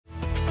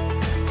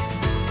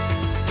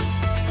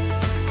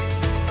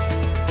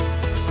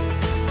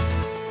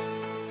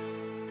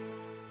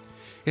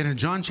And in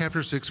John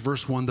chapter 6,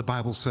 verse 1, the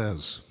Bible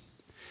says,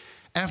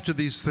 after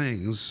these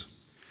things,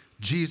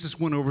 Jesus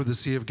went over the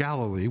Sea of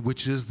Galilee,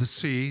 which is the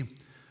Sea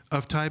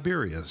of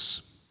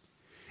Tiberias.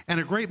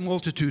 And a great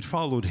multitude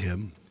followed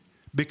him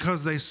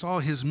because they saw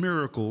his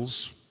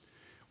miracles,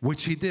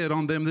 which he did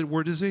on them that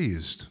were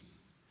diseased.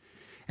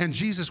 And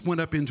Jesus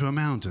went up into a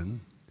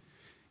mountain,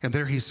 and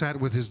there he sat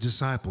with his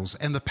disciples.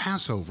 And the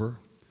Passover,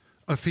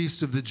 a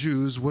feast of the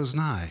Jews, was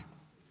nigh.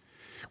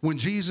 When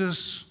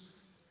Jesus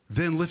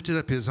then lifted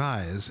up his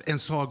eyes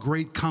and saw a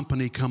great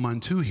company come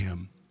unto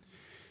him,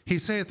 he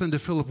saith unto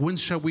Philip, when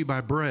shall we buy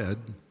bread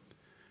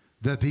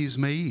that these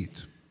may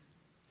eat?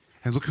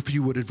 And look, if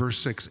you would, at verse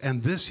 6.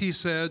 And this he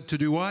said to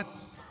do what?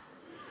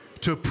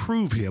 To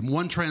prove him.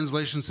 One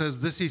translation says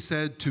this he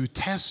said to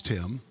test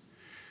him.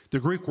 The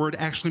Greek word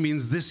actually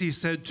means this he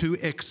said to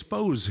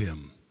expose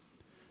him.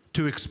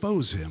 To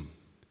expose him.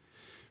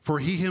 For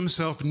he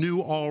himself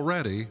knew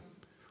already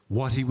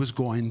what he was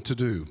going to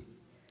do.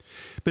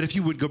 But if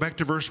you would go back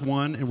to verse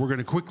 1, and we're going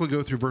to quickly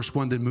go through verse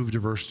 1, then move to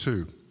verse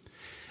 2.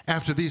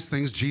 After these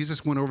things,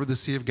 Jesus went over the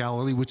Sea of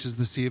Galilee, which is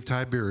the Sea of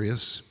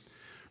Tiberias.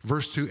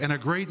 Verse 2, and a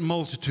great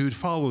multitude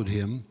followed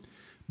him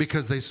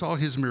because they saw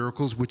his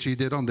miracles, which he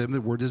did on them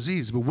that were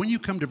diseased. But when you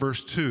come to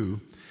verse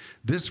 2,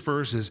 this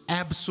verse is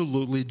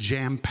absolutely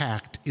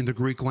jam-packed in the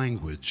Greek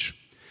language.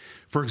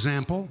 For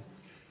example,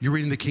 you're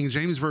reading the King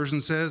James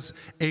Version says,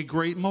 a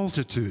great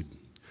multitude.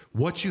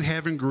 What you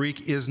have in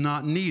Greek is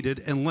not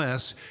needed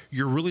unless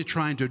you're really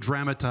trying to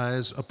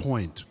dramatize a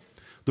point.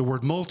 The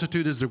word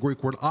multitude is the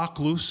Greek word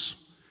oklus.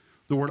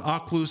 The word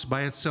oklus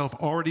by itself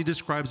already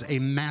describes a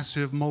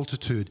massive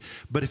multitude.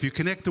 But if you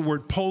connect the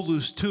word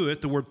polus to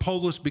it, the word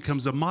polus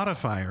becomes a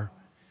modifier,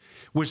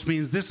 which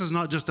means this is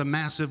not just a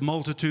massive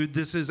multitude.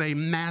 This is a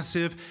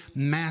massive,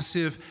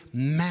 massive,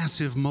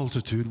 massive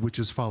multitude which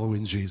is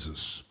following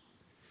Jesus.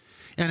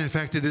 And in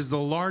fact, it is the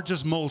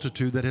largest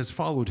multitude that has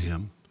followed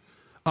him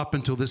up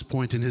until this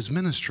point in his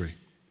ministry.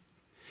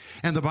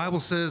 And the Bible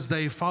says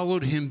they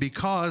followed him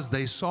because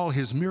they saw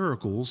his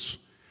miracles,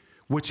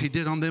 which he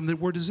did on them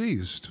that were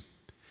diseased.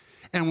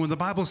 And when the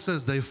Bible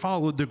says they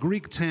followed, the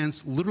Greek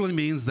tense literally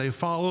means they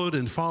followed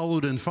and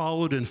followed and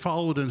followed and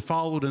followed and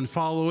followed and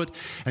followed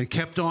and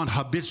kept on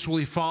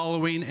habitually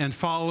following and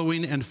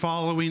following and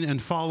following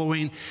and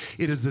following.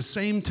 It is the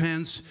same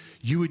tense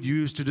you would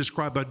use to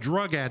describe a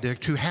drug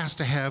addict who has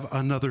to have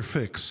another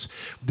fix.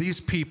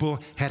 These people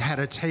had had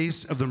a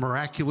taste of the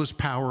miraculous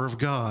power of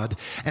God,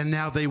 and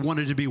now they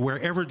wanted to be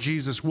wherever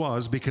Jesus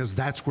was because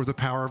that's where the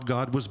power of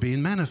God was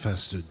being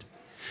manifested.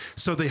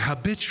 So they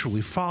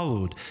habitually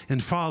followed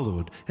and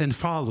followed and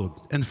followed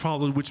and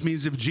followed, which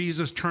means if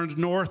Jesus turned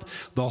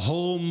north, the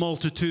whole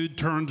multitude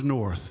turned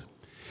north.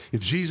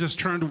 If Jesus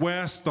turned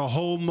west, the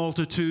whole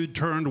multitude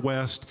turned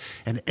west.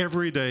 And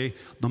every day,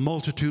 the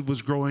multitude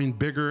was growing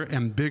bigger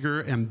and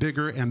bigger and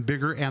bigger and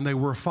bigger. And they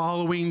were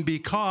following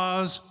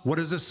because, what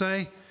does it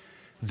say?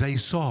 They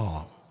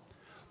saw.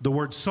 The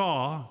word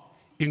saw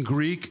in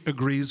Greek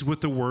agrees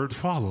with the word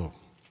follow,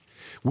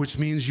 which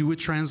means you would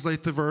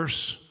translate the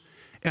verse,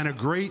 and a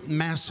great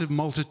massive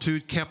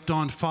multitude kept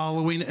on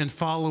following and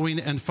following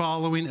and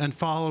following and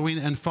following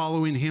and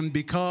following him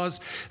because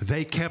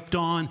they kept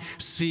on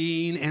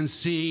seeing and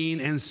seeing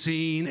and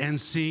seeing and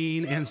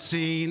seeing and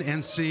seeing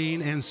and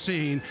seeing and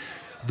seeing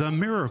the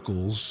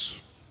miracles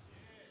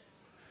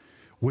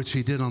which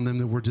he did on them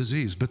that were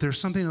diseased. But there's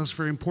something else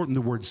very important.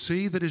 The word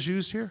see that is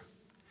used here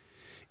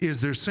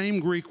is their same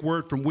Greek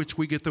word from which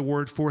we get the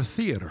word for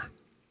theater,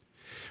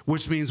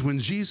 which means when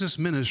Jesus'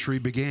 ministry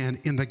began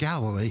in the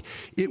Galilee,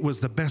 it was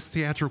the best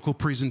theatrical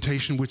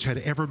presentation which had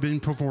ever been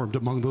performed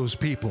among those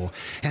people.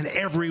 And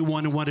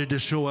everyone wanted to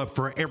show up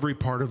for every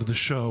part of the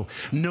show.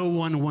 No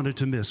one wanted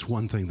to miss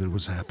one thing that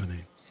was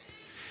happening.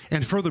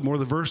 And furthermore,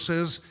 the verse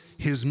says,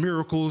 his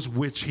miracles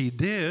which he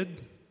did.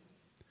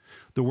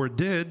 The word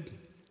did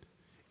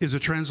is a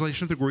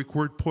translation of the Greek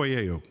word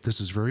poieo.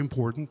 This is very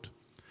important.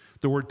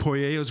 The word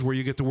poieo is where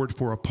you get the word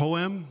for a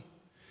poem.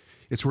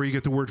 It's where you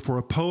get the word for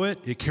a poet.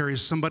 It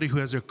carries somebody who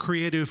has a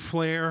creative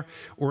flair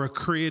or a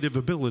creative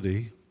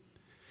ability.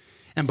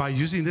 And by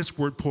using this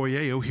word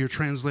poieo, here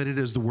translated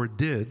as the word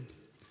did,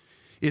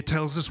 it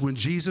tells us when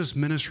Jesus'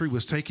 ministry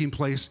was taking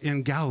place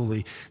in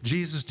Galilee,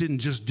 Jesus didn't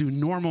just do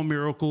normal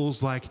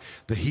miracles like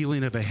the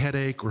healing of a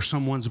headache or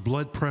someone's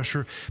blood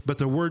pressure, but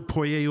the word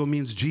poieo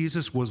means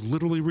Jesus was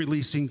literally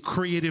releasing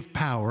creative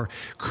power,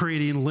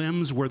 creating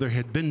limbs where there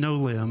had been no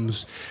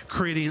limbs,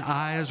 creating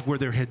eyes where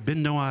there had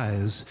been no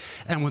eyes.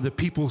 And when the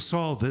people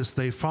saw this,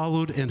 they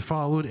followed and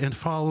followed and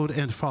followed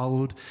and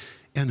followed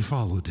and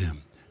followed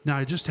him. Now,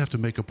 I just have to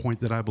make a point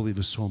that I believe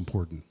is so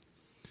important.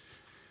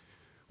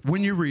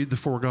 When you read the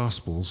four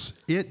Gospels,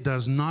 it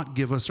does not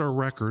give us a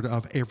record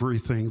of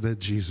everything that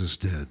Jesus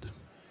did.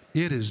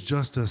 It is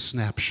just a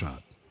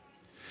snapshot.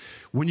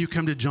 When you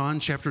come to John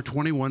chapter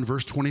 21,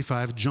 verse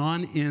 25,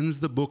 John ends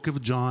the book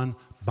of John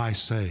by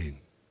saying,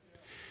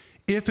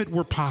 if it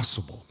were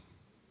possible,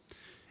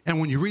 and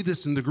when you read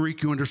this in the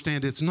Greek, you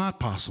understand it's not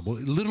possible.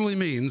 It literally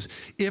means,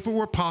 if it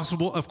were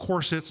possible, of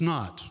course it's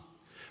not.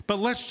 But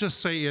let's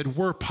just say it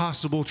were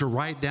possible to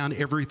write down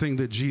everything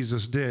that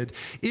Jesus did.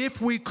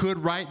 If we could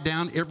write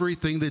down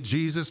everything that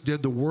Jesus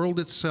did, the world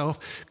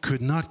itself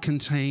could not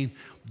contain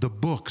the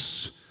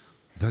books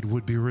that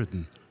would be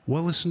written.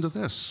 Well, listen to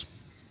this.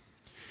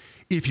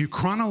 If you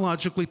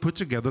chronologically put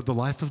together the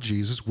life of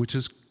Jesus, which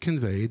is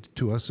conveyed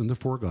to us in the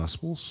four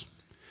Gospels,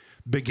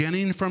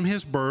 beginning from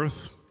his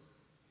birth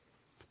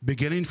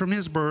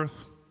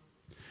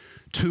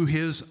to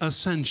his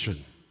ascension,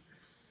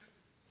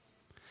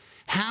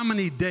 how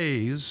many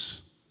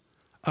days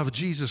of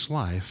Jesus'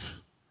 life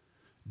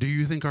do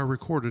you think are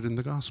recorded in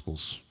the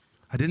Gospels?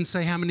 I didn't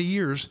say how many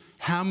years,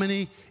 how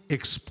many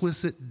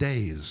explicit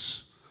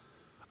days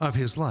of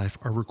his life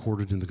are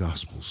recorded in the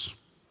Gospels?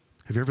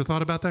 Have you ever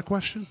thought about that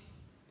question?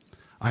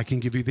 I can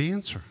give you the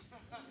answer.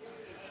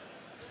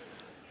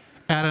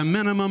 At a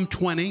minimum,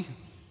 20.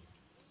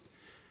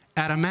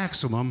 At a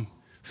maximum,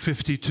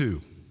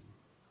 52.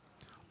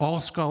 All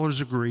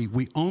scholars agree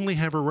we only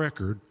have a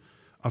record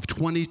of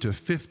 20 to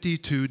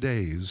 52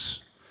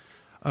 days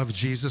of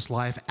Jesus'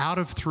 life out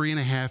of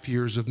 3.5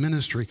 years of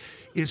ministry.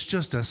 It's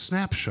just a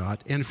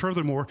snapshot. And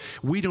furthermore,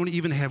 we don't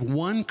even have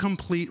one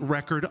complete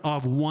record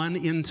of one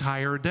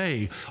entire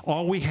day.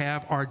 All we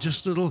have are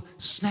just little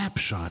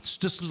snapshots,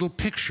 just little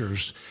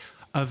pictures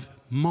of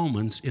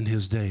moments in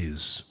his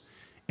days.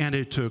 And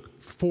it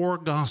took 4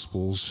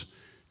 Gospels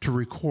to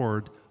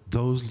record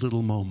those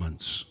little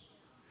moments,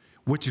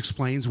 which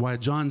explains why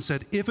John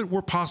said, if it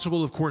were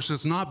possible, of course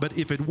it's not, but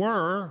if it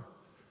were,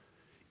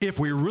 if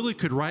we really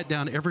could write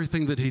down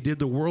everything that he did,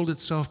 the world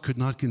itself could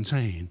not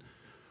contain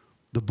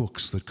the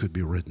books that could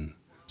be written.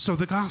 So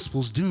the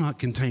Gospels do not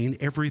contain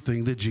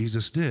everything that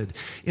Jesus did.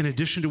 In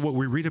addition to what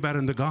we read about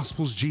in the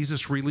Gospels,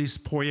 Jesus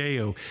released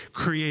poieo,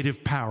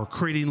 creative power,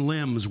 creating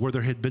limbs where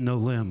there had been no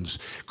limbs,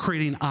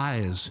 creating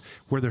eyes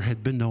where there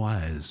had been no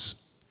eyes.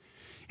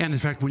 And in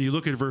fact, when you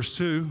look at verse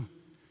 2,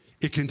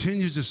 it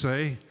continues to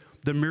say,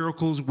 the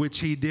miracles which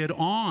he did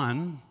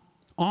on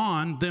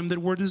them that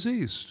were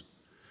diseased.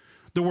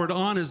 The word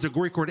on is the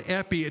Greek word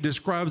epi. It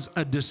describes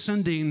a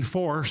descending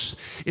force.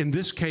 In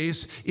this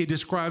case, it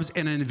describes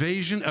an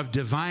invasion of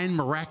divine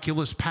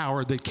miraculous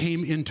power that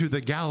came into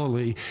the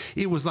Galilee.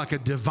 It was like a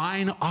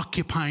divine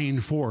occupying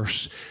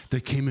force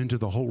that came into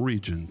the whole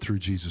region through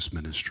Jesus'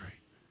 ministry.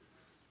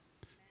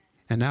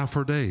 And now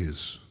for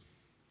days,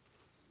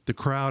 the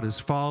crowd is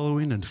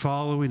following and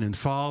following and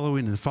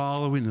following and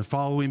following and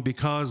following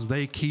because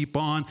they keep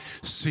on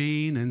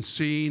seeing and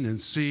seeing and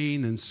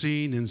seeing and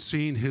seeing and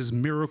seeing his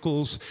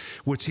miracles,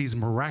 which he's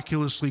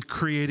miraculously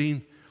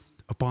creating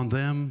upon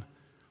them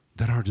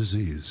that are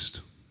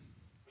diseased.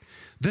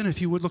 Then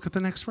if you would look at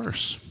the next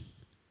verse.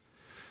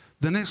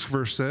 The next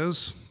verse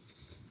says,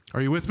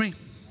 are you with me?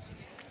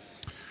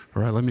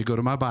 All right, let me go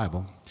to my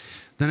Bible.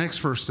 The next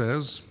verse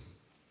says,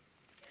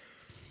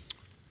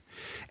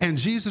 and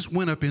Jesus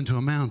went up into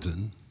a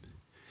mountain,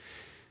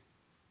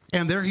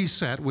 and there he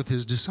sat with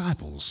his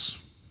disciples.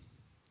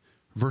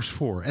 Verse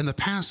 4, and the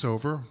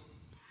Passover,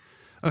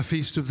 a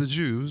feast of the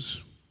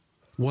Jews,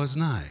 was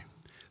nigh.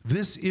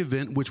 This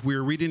event, which we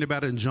are reading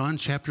about in John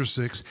chapter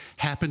 6,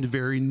 happened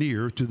very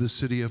near to the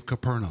city of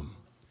Capernaum.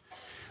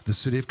 The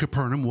city of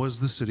Capernaum was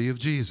the city of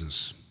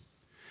Jesus.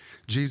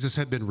 Jesus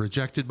had been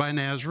rejected by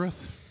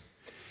Nazareth,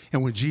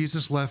 and when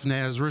Jesus left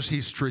Nazareth,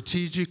 he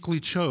strategically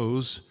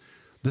chose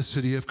the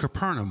city of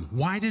Capernaum.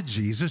 Why did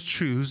Jesus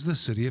choose the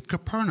city of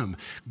Capernaum?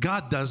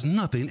 God does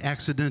nothing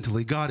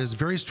accidentally. God is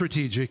very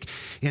strategic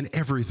in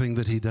everything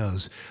that he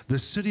does. The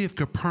city of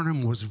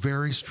Capernaum was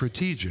very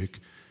strategic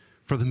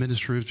for the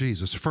ministry of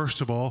Jesus. First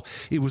of all,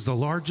 it was the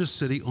largest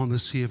city on the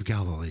Sea of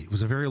Galilee. It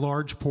was a very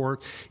large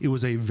port. It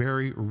was a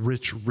very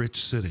rich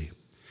city.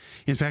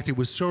 In fact, it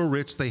was so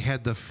rich they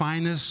had the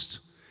finest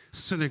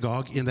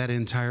synagogue in that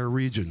entire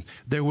region.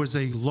 There was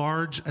a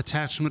large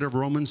attachment of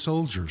Roman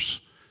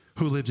soldiers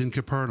who lived in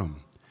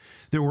Capernaum.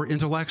 There were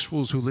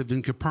intellectuals who lived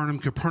in Capernaum.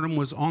 Capernaum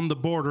was on the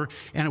border,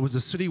 and it was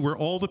a city where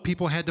all the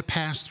people had to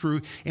pass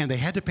through, and they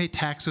had to pay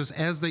taxes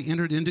as they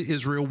entered into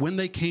Israel when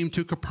they came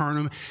to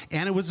Capernaum.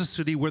 And it was a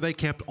city where they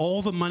kept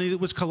all the money that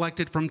was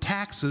collected from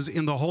taxes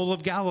in the whole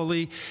of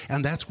Galilee,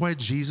 and that's why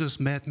Jesus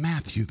met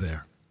Matthew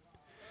there.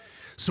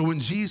 So when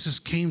Jesus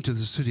came to the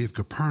city of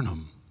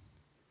Capernaum,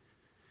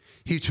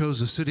 he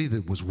chose a city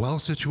that was well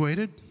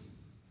situated,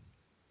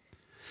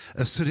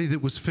 a city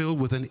that was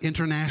filled with an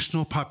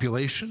international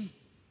population.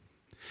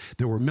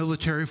 There were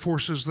military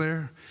forces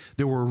there.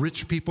 There were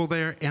rich people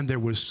there. And there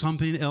was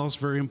something else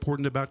very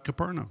important about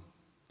Capernaum.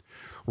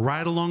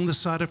 Right along the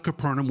side of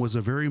Capernaum was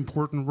a very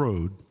important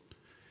road,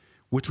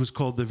 which was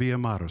called the Via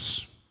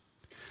Maris.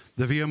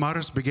 The Via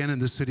Maris began in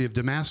the city of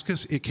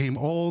Damascus. It came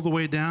all the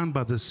way down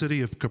by the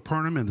city of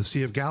Capernaum and the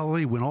Sea of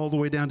Galilee, went all the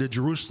way down to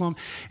Jerusalem,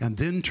 and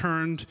then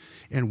turned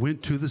and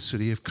went to the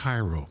city of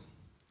Cairo.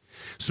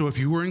 So if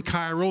you were in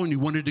Cairo and you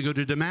wanted to go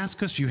to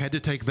Damascus, you had to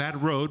take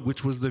that road,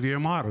 which was the Via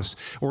Maris.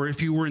 Or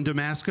if you were in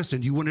Damascus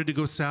and you wanted to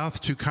go south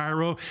to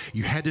Cairo,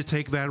 you had to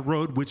take that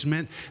road, which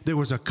meant there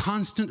was a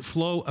constant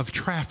flow of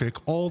traffic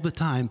all the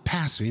time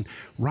passing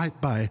right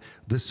by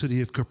the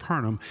city of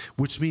Capernaum,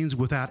 which means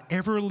without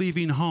ever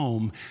leaving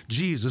home,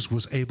 Jesus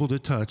was able to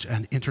touch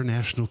an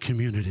international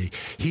community.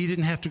 He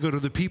didn't have to go to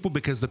the people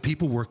because the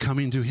people were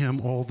coming to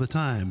him all the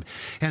time.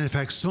 And in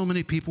fact, so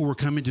many people were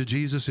coming to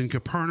Jesus in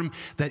Capernaum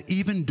that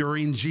even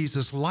during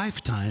Jesus'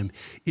 lifetime,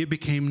 it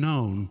became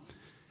known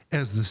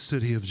as the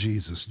city of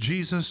Jesus.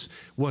 Jesus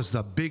was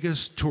the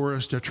biggest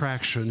tourist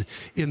attraction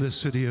in the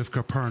city of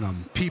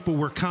Capernaum. People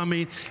were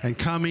coming and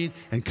coming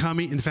and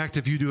coming. In fact,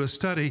 if you do a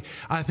study,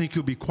 I think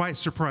you'll be quite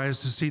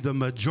surprised to see the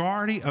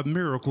majority of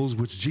miracles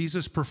which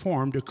Jesus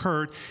performed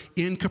occurred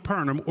in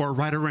Capernaum or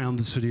right around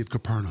the city of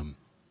Capernaum.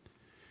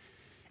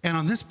 And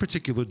on this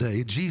particular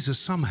day, Jesus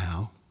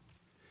somehow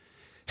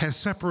has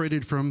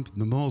separated from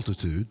the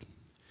multitude,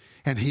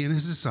 and he and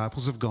his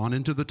disciples have gone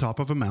into the top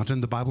of a mountain.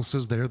 The Bible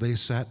says there they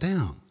sat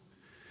down.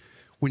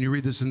 When you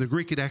read this in the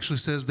Greek, it actually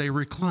says they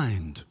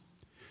reclined.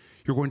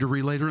 You're going to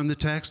read later in the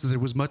text that there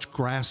was much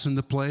grass in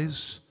the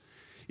place.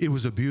 It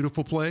was a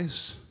beautiful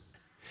place.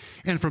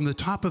 And from the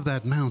top of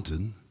that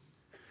mountain,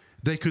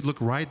 they could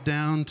look right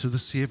down to the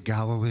Sea of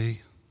Galilee.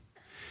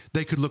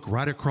 They could look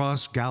right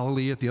across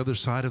Galilee at the other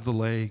side of the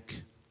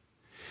lake.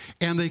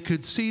 And they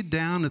could see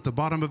down at the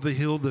bottom of the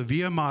hill the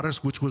Via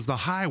Maris, which was the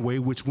highway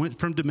which went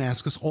from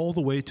Damascus all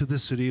the way to the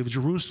city of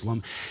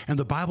Jerusalem. And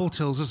the Bible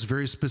tells us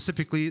very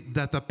specifically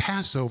that the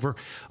Passover,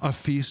 a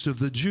feast of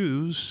the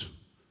Jews,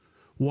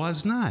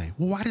 was nigh.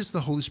 Well, why does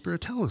the Holy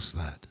Spirit tell us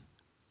that?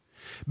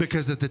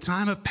 Because at the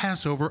time of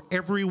Passover,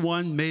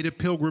 everyone made a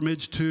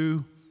pilgrimage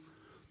to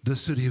the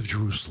city of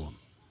Jerusalem.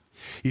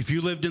 If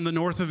you lived in the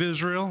north of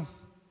Israel,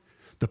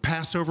 the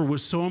Passover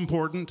was so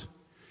important,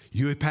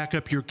 you would pack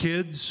up your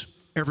kids,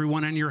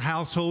 everyone in your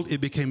household.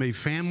 It became a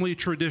family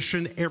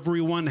tradition.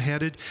 Everyone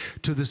headed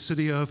to the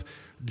city of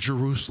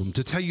Jerusalem.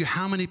 To tell you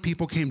how many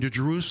people came to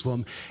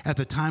Jerusalem at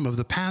the time of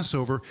the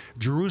Passover,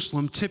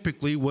 Jerusalem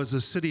typically was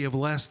a city of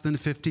less than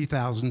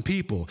 50,000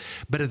 people.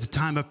 But at the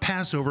time of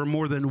Passover,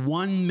 more than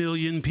 1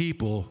 million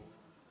people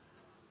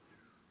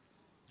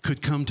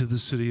could come to the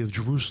city of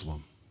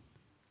Jerusalem.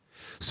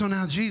 So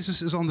now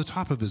Jesus is on the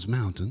top of his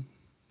mountain,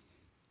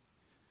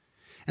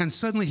 and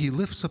suddenly he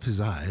lifts up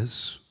his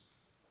eyes.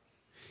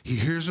 He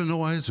hears a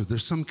noise, or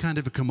there's some kind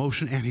of a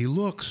commotion, and he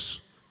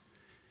looks.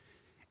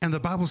 And the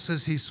Bible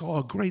says he saw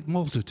a great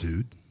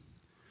multitude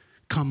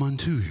come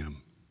unto him.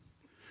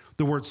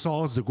 The word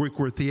saw is the Greek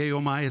word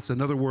theomai. It's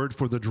another word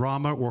for the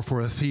drama or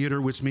for a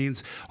theater, which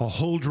means a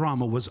whole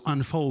drama was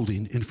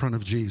unfolding in front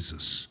of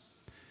Jesus.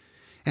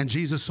 And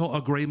Jesus saw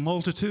a great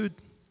multitude.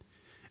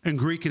 In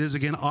Greek, it is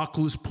again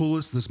oklus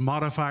poulos, this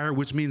modifier,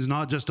 which means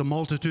not just a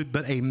multitude,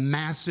 but a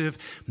massive,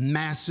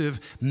 massive,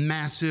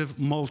 massive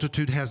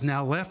multitude has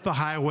now left the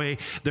highway.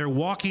 They're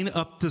walking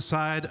up the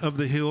side of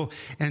the hill,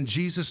 and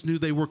Jesus knew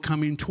they were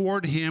coming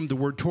toward him. The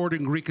word toward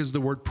in Greek is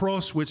the word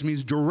pros, which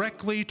means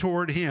directly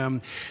toward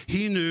him.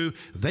 He knew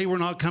they were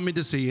not coming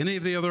to see any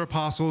of the other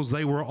apostles.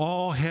 They were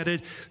all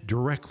headed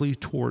directly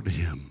toward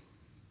him.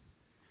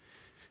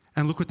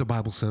 And look what the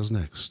Bible says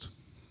next.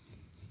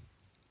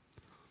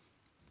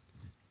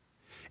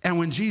 And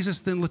when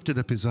Jesus then lifted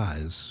up his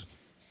eyes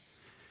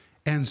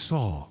and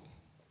saw,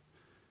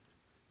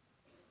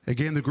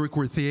 again, the Greek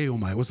word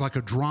theomai, it was like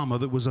a drama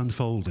that was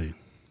unfolding.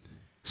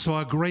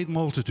 Saw a great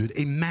multitude,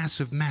 a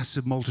massive,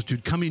 massive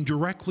multitude coming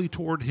directly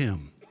toward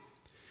him.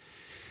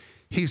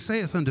 He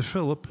saith unto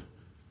Philip,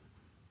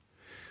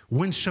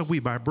 whence shall we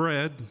buy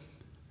bread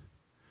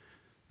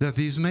that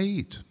these may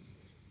eat?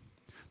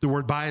 The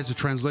word buy is a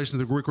translation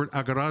of the Greek word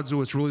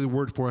agarazo. It's really the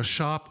word for a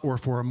shop or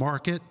for a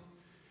market.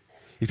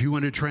 If you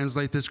want to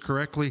translate this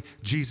correctly,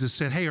 Jesus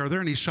said, hey, are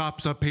there any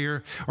shops up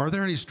here? Are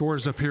there any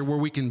stores up here where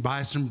we can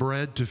buy some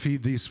bread to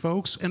feed these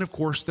folks? And of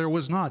course, there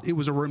was not. It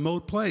was a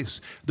remote place.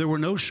 There were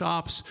no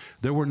shops.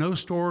 There were no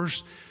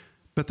stores.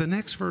 But the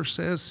next verse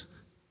says,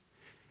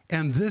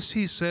 and this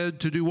he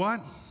said to do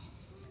what?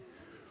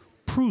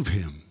 Prove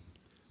him.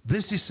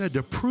 This he said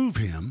to prove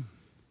him,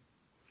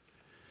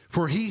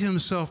 for he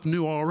himself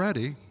knew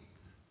already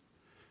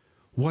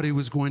what he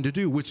was going to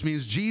do, which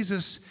means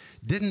Jesus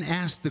didn't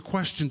ask the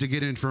question to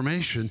get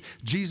information.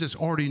 Jesus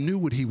already knew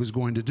what he was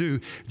going to do.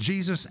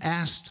 Jesus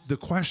asked the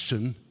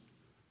question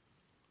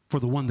for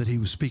the one that he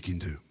was speaking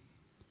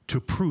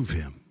to prove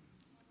him.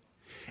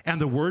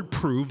 And the word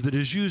prove that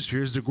is used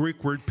here is the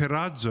Greek word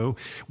perazzo,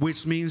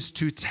 which means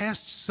to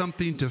test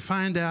something to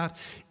find out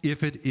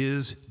if it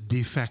is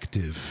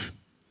defective.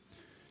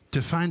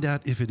 To find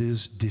out if it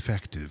is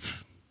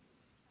defective.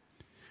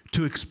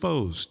 To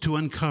expose, to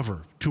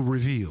uncover, to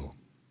reveal.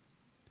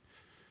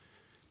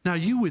 Now,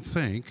 you would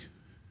think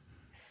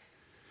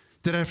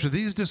that after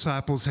these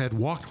disciples had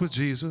walked with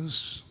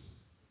Jesus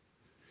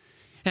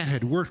and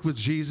had worked with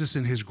Jesus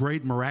in his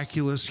great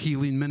miraculous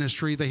healing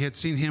ministry, they had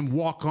seen him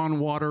walk on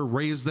water,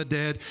 raise the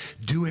dead,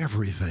 do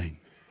everything.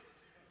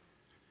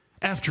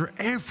 After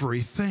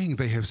everything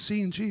they have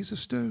seen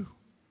Jesus do,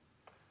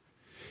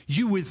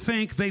 you would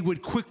think they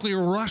would quickly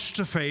rush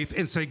to faith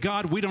and say,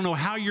 God, we don't know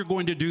how you're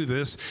going to do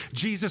this.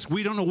 Jesus,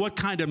 we don't know what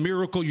kind of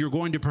miracle you're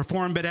going to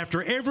perform, but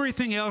after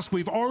everything else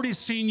we've already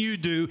seen you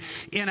do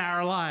in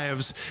our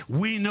lives,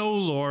 we know,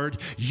 Lord,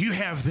 you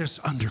have this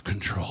under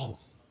control.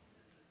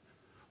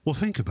 Well,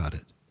 think about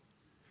it.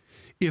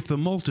 If the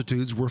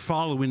multitudes were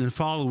following and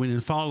following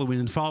and following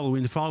and following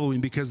and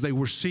following because they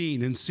were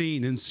seen and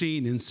seen and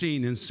seen and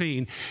seen and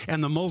seen,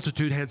 and the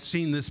multitude had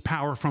seen this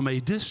power from a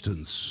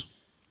distance,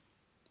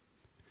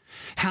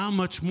 how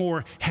much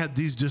more had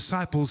these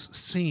disciples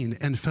seen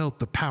and felt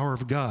the power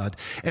of God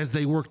as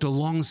they worked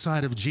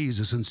alongside of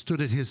Jesus and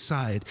stood at his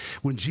side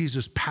when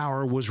Jesus'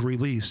 power was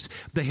released?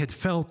 They had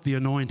felt the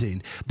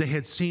anointing. They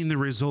had seen the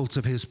results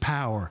of his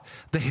power.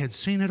 They had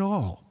seen it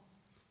all.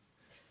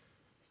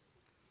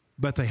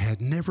 But they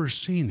had never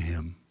seen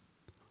him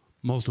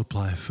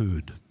multiply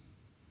food.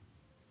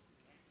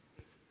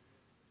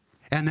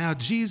 And now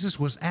Jesus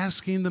was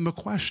asking them a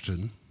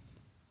question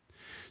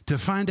to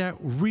find out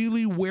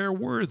really where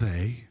were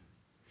they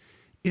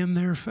in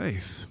their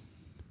faith.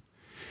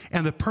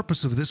 And the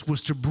purpose of this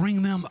was to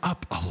bring them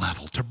up a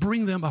level, to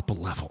bring them up a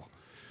level.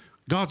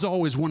 God's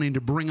always wanting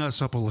to bring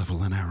us up a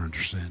level in our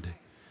understanding.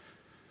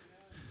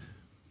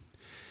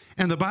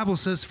 And the Bible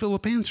says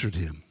Philip answered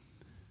him,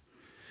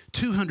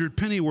 200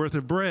 penny worth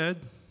of bread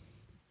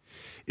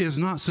is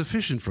not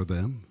sufficient for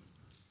them,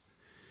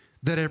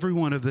 that every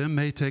one of them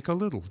may take a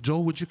little.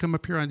 Joel, would you come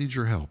up here? I need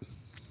your help.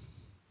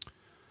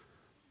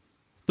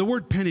 The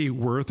word penny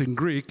worth in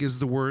Greek is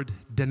the word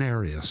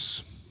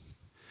denarius.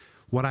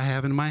 What I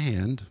have in my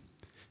hand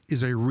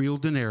is a real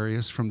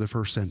denarius from the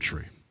first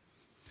century.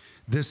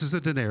 This is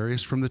a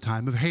denarius from the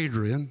time of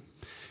Hadrian.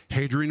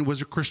 Hadrian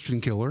was a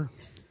Christian killer,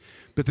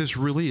 but this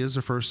really is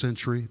a first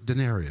century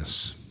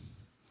denarius.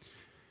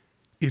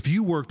 If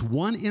you worked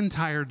one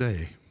entire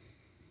day,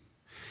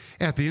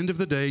 at the end of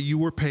the day, you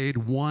were paid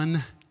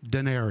 1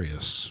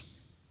 denarius,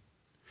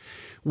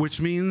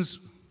 which means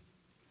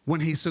when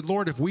he said,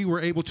 Lord, if we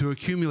were able to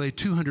accumulate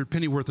 200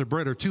 penny worth of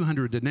bread or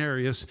 200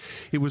 denarius,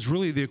 it was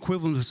really the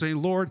equivalent of saying,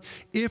 Lord,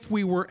 if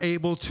we were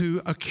able to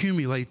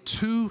accumulate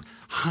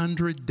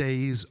 200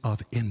 days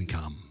of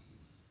income,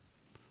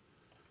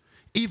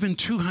 even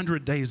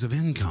 200 days of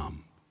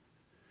income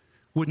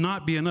would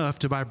not be enough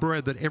to buy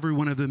bread that every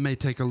one of them may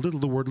take a little.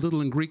 The word little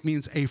in Greek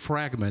means a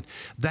fragment.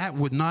 That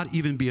would not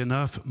even be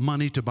enough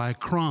money to buy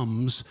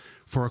crumbs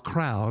for a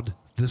crowd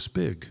this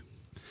big.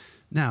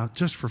 Now,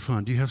 just for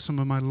fun, do you have some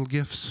of my little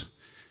gifts?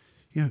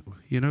 You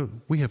know,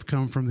 we have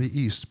come from the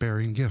East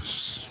bearing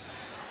gifts.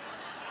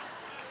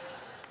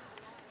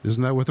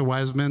 Isn't that what the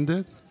wise men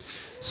did?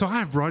 So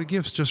I've brought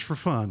gifts just for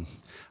fun.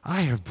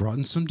 I have brought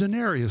in some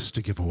denarius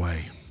to give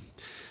away.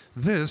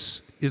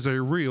 This is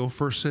a real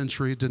first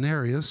century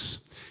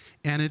denarius,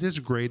 and it is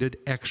graded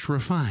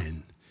extra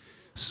fine.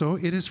 So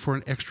it is for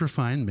an extra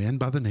fine man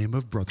by the name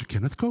of Brother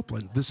Kenneth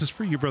Copeland. This is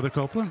for you, Brother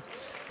Copeland.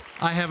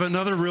 I have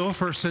another real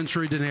first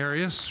century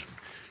denarius,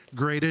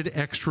 graded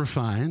extra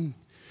fine,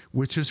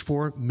 which is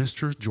for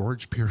Mr.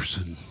 George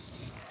Pearson.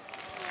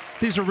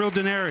 These are real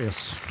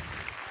denarius.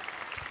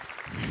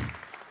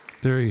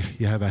 There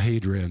you have a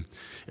Hadrian.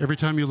 Every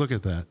time you look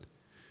at that,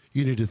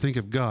 you need to think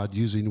of God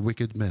using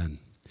wicked men.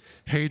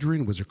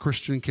 Hadrian was a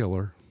Christian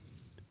killer,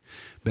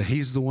 but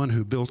he's the one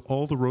who built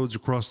all the roads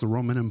across the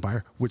Roman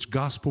Empire, which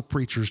gospel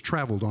preachers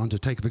traveled on to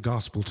take the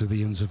gospel to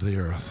the ends of the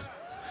earth.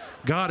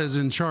 God is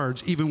in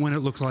charge, even when it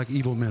looks like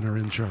evil men are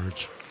in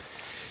charge.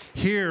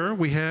 Here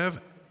we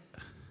have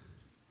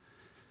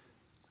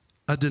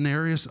a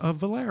denarius of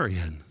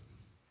Valerian,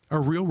 a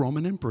real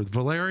Roman emperor.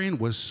 Valerian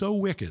was so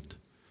wicked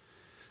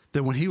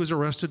that when he was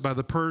arrested by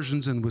the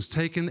Persians and was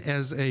taken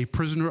as a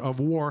prisoner of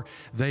war,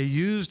 they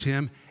used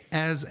him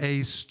as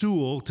a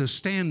stool to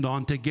stand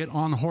on to get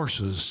on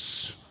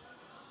horses.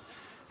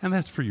 And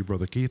that's for you,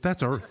 Brother Keith.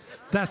 That's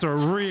a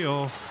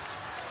real...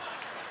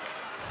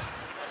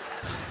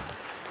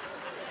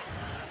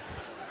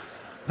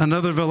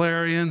 Another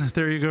Valerian.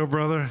 There you go,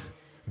 brother.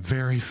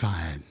 Very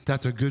fine.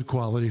 That's a good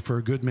quality for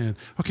a good man.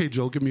 Okay,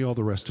 Joel, give me all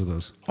the rest of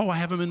those. Oh, I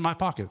have them in my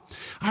pocket.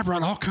 I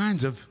brought all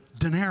kinds of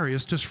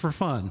denarius just for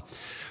fun.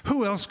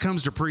 Who else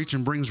comes to preach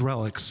and brings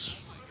relics?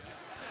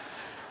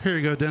 Here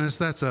you go, Dennis.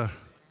 That's a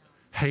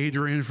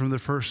Hadrian from the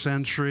first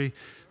century.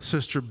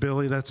 Sister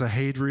Billy, that's a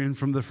Hadrian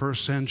from the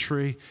first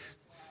century.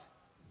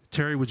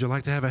 Terry, would you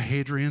like to have a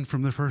Hadrian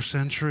from the first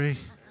century?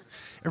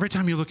 Every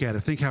time you look at it,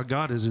 think how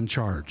God is in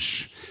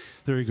charge.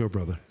 There you go,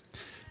 brother.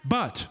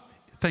 But,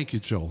 thank you,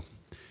 Joel.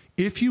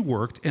 If you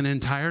worked an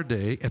entire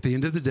day, at the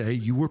end of the day,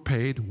 you were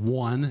paid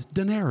 1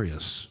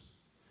 denarius.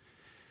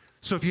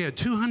 So if you had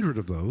 200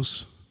 of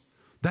those,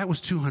 that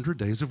was 200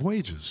 days of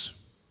wages.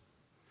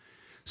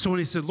 So when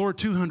he said, Lord,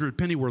 200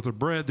 penny worth of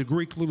bread, the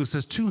Greek literally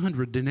says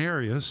 200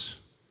 denarius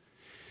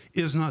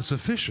is not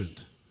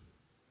sufficient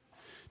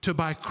to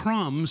buy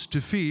crumbs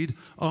to feed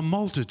a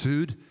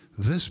multitude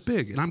this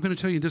big. And I'm going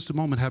to tell you in just a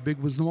moment how big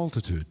was the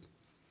multitude.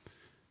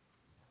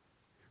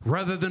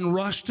 Rather than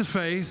rush to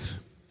faith,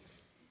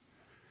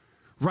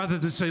 rather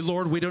than say,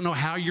 Lord, we don't know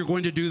how you're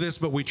going to do this,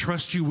 but we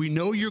trust you. We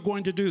know you're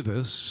going to do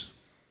this.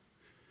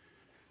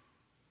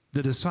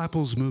 the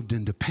disciples moved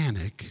into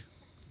panic,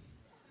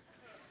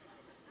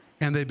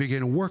 and they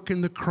began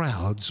working the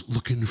crowds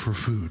looking for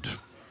food.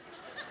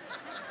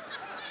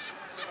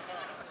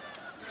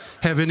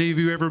 Have any of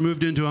you ever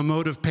moved into a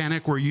mode of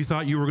panic where you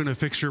thought you were going to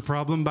fix your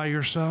problem by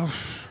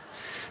yourself?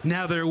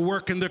 Now they're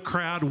working the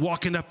crowd,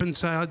 walking up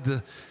inside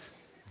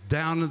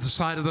down at the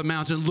side of the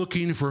mountain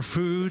looking for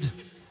food.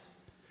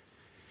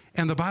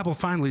 And the Bible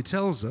finally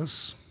tells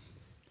us,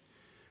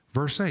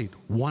 verse 8,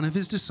 one of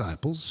his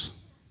disciples,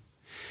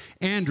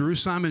 Andrew,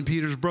 Simon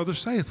Peter's brother,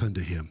 saith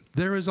unto him,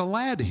 there is a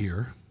lad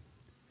here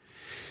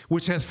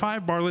which hath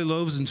 5 barley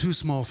loaves and 2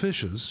 small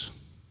fishes,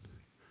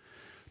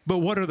 but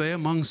what are they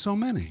among so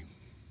many?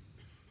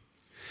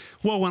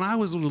 Well, when I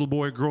was a little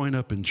boy growing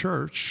up in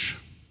church,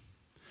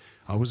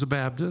 I was a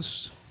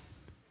Baptist.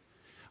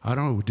 I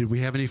don't know, did we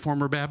have any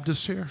former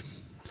Baptists here?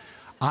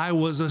 I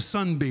was a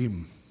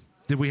sunbeam.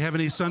 Did we have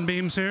any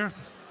sunbeams here?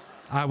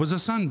 I was a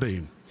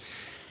sunbeam.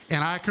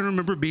 And I can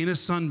remember being a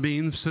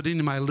sunbeam, sitting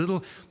in my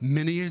little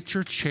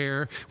miniature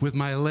chair with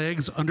my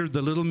legs under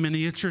the little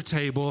miniature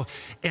table,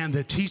 and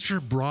the teacher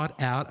brought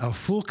out a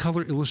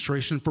full-color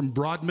illustration from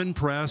Broadman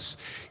Press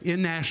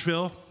in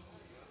Nashville.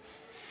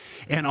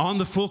 And on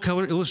the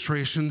full-color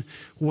illustration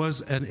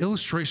was an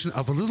illustration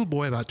of a little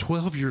boy about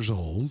 12 years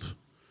old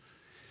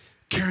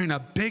carrying a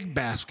big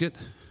basket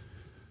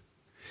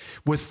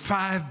with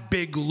 5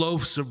 big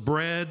loaves of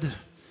bread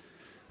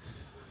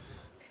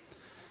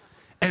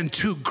and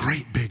 2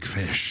 great big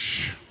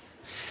fish.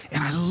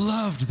 And I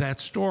loved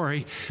that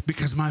story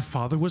because my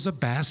father was a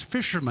bass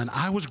fisherman.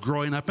 I was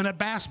growing up in a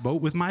bass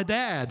boat with my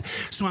dad.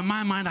 So in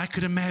my mind, I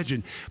could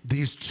imagine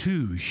these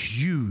 2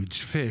 huge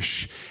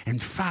fish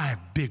and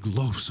 5 big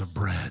loaves of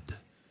bread.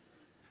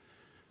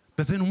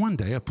 But then one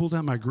day, I pulled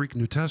out my Greek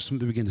New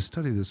Testament and began to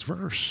study this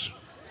verse.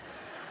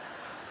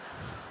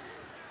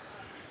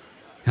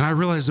 And I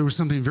realized there was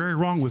something very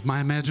wrong with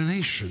my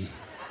imagination.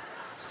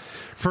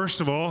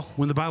 First of all,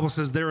 when the Bible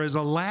says there is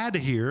a lad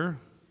here,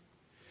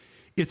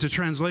 it's a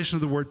translation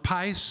of the word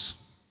pais.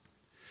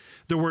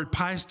 The word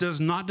pais does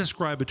not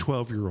describe a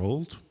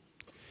 12-year-old.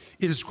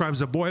 It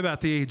describes a boy about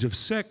the age of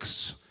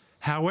 6.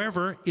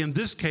 However, in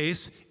this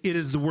case, it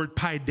is the word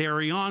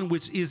paidarion,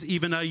 which is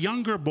even a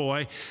younger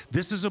boy.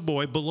 This is a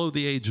boy below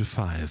the age of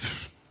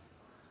 5.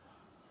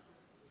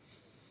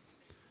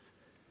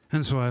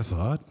 And so I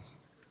thought,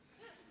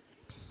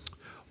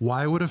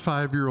 why would a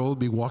 5-year-old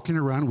be walking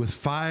around with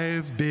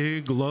 5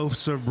 big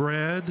loaves of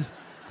bread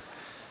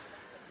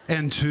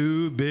and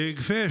 2 big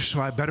fish? So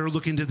I better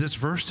look into this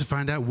verse to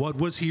find out what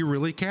was he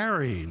really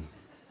carrying.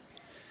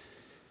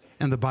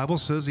 And the Bible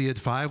says he had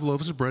 5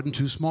 loaves of bread and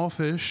 2 small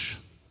fish.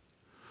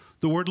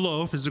 The word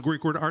loaf is the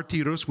Greek word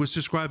artyros, which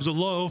describes a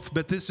loaf,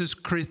 but this is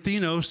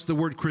krithinos. The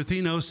word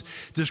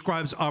krithinos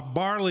describes a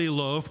barley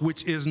loaf,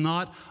 which is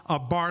not a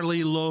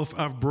barley loaf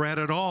of bread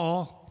at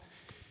all.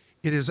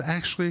 It is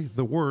actually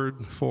the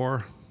word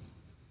for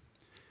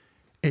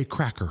a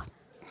cracker.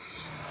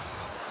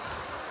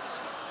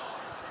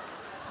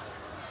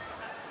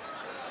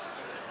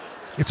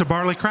 It's a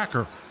barley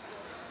cracker.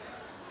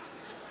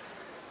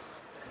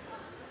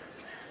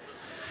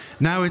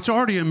 Now, it's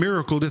already a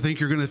miracle to think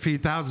you're going to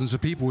feed thousands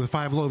of people with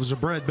 5 loaves of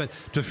bread, but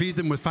to feed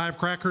them with 5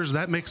 crackers,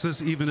 that makes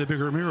this even a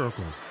bigger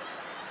miracle.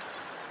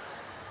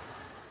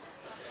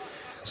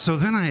 So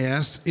then I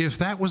asked, if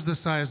that was the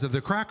size of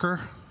the cracker,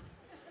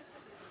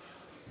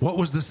 what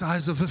was the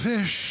size of the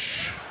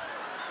fish?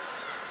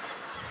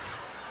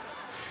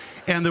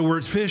 And the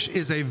word fish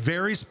is a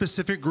very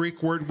specific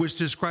Greek word which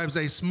describes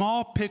a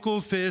small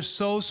pickled fish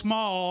so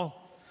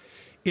small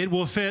it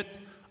will fit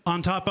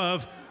on top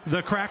of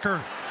the cracker.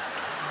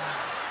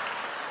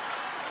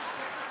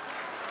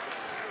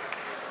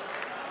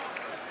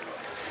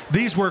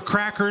 These were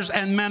crackers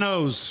and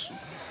minnows.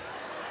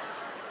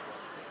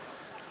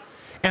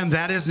 And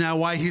that is now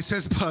why he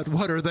says, but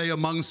what are they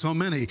among so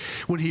many?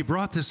 When he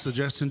brought this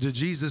suggestion to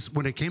Jesus,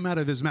 when it came out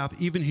of his mouth,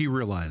 even he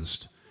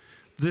realized,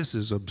 this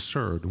is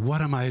absurd. What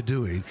am I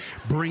doing?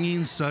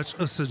 Bringing such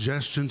a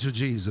suggestion to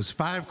Jesus.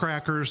 5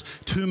 crackers,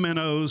 2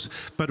 minnows,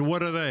 but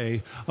what are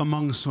they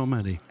among so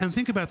many? And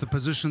think about the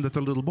position that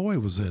the little boy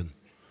was in.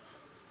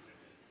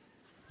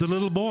 The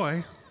little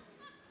boy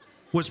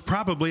was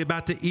probably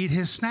about to eat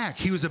his snack.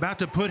 He was about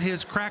to put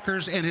his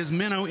crackers and his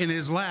minnow in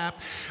his lap,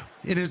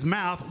 in his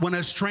mouth, when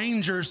a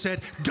stranger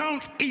said,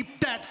 don't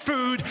eat that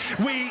food.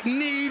 We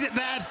need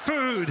that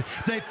food.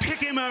 They pick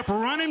him up,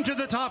 run him to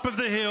the top of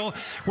the hill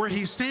where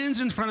he stands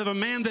in front of a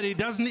man that he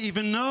doesn't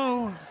even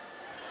know.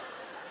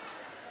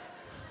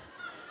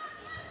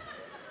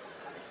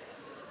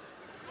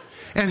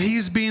 And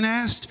he's being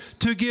asked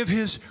to give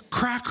his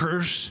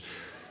crackers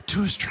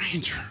to a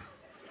stranger.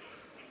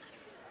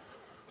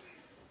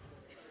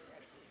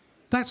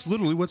 That's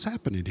literally what's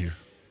happening here.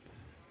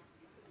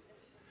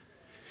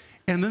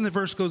 And then the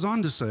verse goes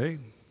on to say,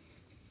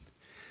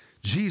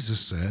 Jesus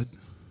said,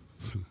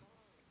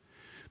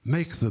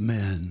 make the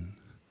men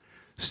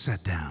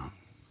sit down.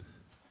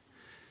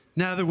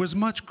 Now there was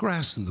much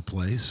grass in the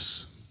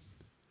place,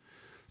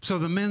 so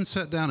the men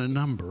sat down in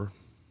number,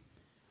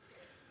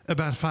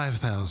 about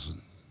 5,000.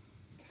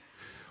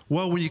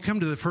 Well, when you come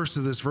to the first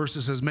of this verse,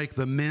 it says, make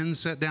the men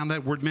sit down.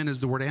 That word men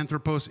is the word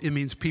anthropos. It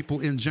means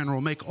people in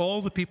general. Make all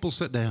the people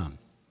sit down.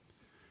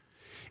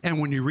 And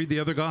when you read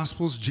the other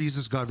Gospels,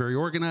 Jesus got very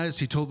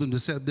organized. He told them to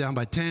sit down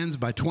by 10s,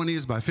 by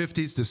 20s, by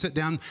 50s, to sit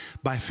down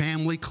by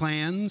family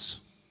clans.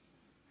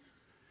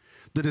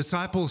 The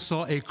disciples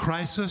saw a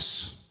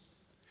crisis.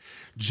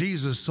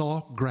 Jesus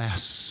saw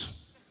grass.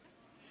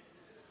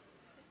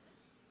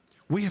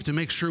 We have to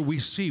make sure we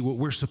see what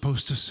we're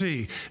supposed to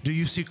see. Do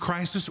you see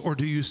crisis or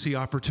do you see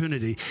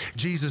opportunity?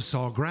 Jesus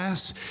saw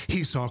grass.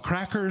 He saw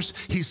crackers.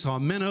 He saw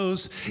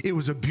minnows. It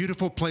was a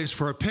beautiful place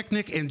for a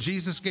picnic, and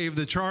Jesus gave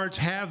the charge,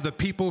 have the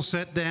people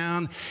sit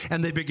down.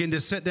 And they begin to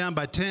sit down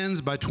by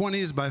 10s, by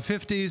 20s, by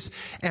 50s.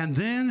 And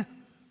then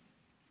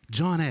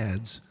John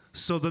adds,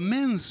 so the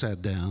men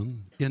sat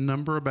down in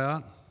number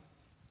about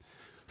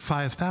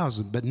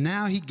 5,000. But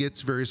now he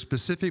gets very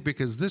specific,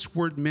 because this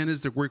word men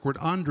is the Greek word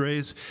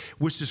andres,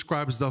 which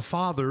describes the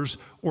fathers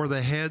or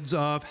the heads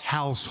of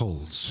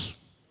households.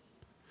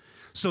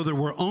 So there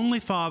were only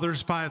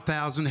fathers,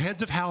 5,000,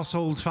 heads of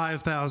households,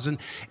 5,000.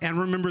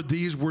 And remember,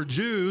 these were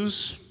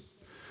Jews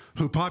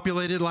who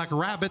populated like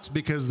rabbits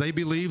because they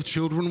believed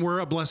children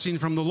were a blessing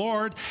from the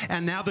Lord.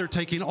 And now they're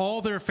taking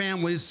all their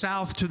families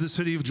south to the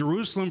city of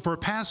Jerusalem for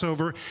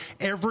Passover.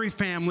 Every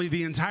family,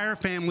 the entire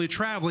family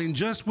traveling,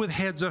 just with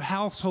heads of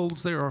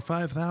households, there are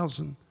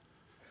 5,000.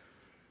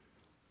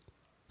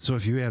 So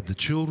if you add the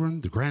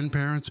children, the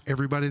grandparents,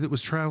 everybody that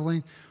was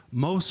traveling,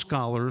 most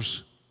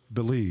scholars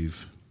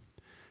believe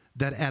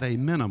that at a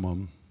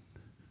minimum,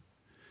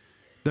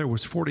 there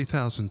was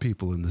 40,000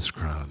 people in this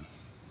crowd.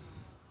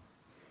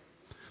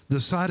 The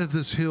side of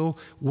this hill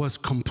was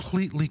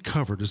completely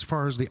covered as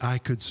far as the eye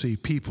could see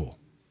people.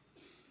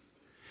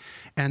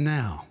 And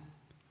now,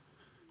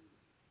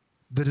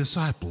 the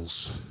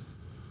disciples,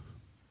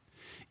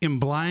 in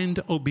blind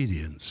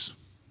obedience,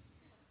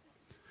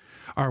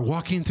 are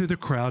walking through the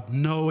crowd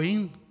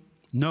knowing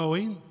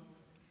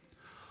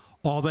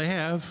all they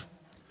have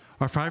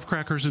are 5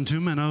 crackers and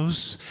 2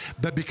 minnows.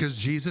 But because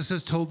Jesus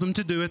has told them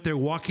to do it, they're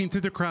walking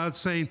through the crowd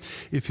saying,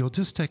 if you'll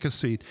just take a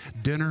seat,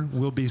 dinner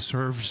will be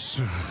served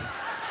soon.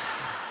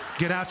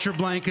 Get out your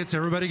blankets,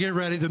 everybody get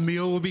ready, the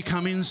meal will be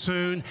coming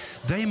soon.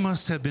 They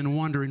must have been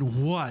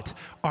wondering, what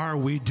are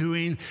we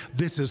doing?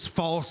 This is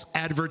false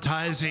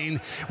advertising.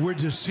 We're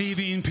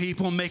deceiving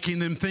people, making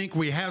them think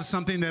we have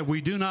something that we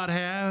do not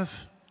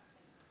have.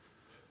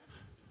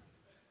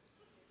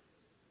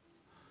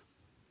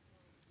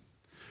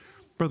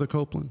 Brother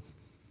Copeland,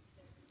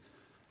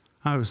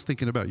 I was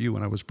thinking about you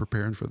when I was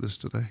preparing for this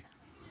today.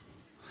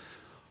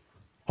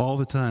 All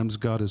the times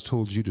God has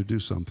told you to do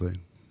something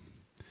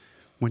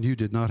when you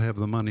did not have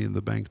the money in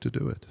the bank to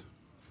do it.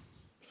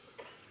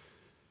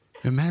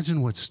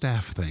 Imagine what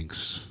staff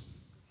thinks.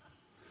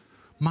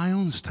 My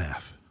own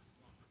staff.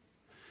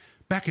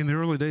 Back in the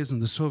early days in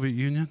the Soviet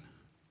Union,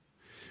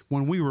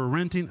 when we were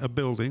renting a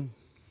building,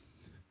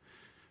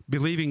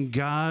 believing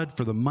God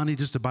for the money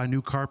just to buy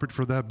new carpet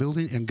for that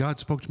building, and God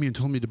spoke to me and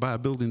told me to buy a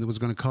building that was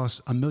going to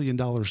cost $1 million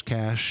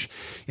cash.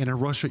 And in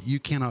Russia, you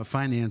cannot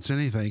finance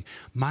anything.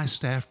 My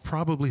staff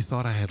probably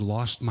thought I had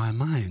lost my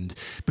mind.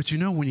 But you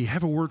know, when you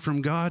have a word from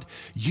God,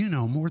 you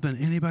know more than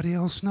anybody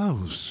else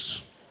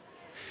knows.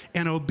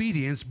 And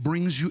obedience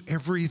brings you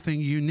everything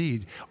you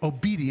need.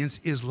 Obedience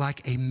is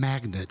like a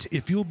magnet.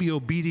 If you'll be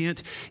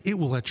obedient, it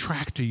will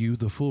attract to you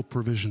the full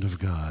provision of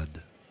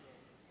God.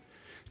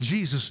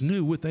 Jesus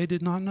knew what they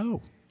did not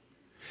know.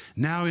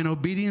 Now in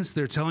obedience,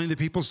 they're telling the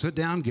people, sit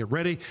down, get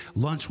ready,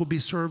 lunch will be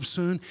served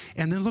soon.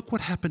 And then look what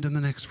happened in the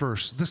next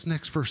verse. This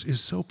next verse is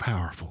so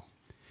powerful.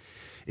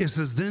 It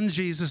says, then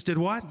Jesus did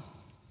what?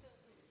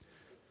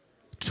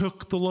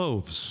 Took the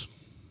loaves.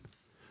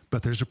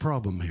 But there's a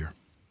problem here.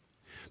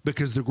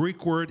 Because the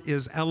Greek word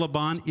is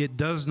elabon. It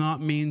does not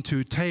mean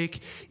to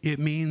take. It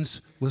means,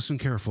 listen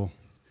careful,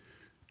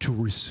 to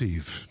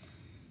receive.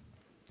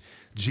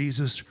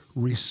 Jesus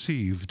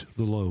received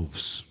the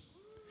loaves.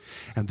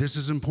 And this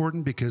is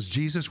important because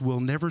Jesus will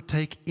never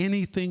take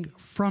anything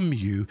from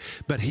you,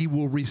 but he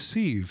will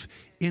receive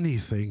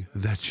anything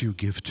that you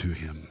give to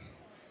him.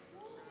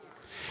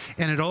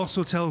 And it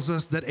also tells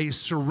us that a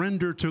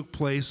surrender took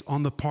place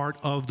on the part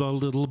of the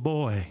little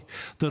boy.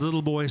 The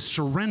little boy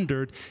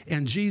surrendered,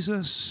 and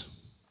Jesus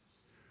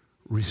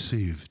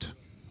received.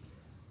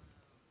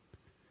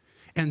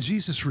 And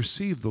Jesus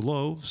received the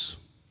loaves.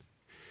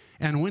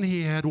 And when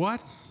he had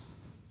what?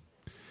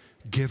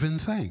 Given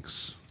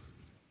thanks.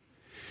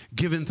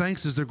 Given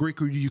thanks is the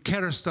Greek word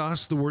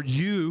eucharistos. The word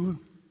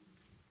you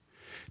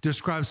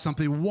describes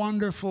something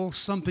wonderful,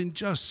 something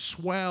just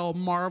swell,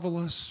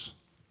 marvelous.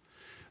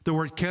 The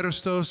word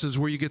charistos is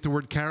where you get the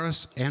word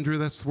charis. Andrew,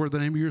 that's where the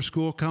name of your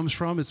school comes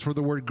from. It's for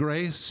the word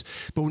grace.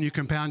 But when you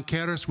compound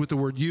charis with the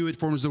word you, it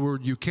forms the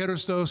word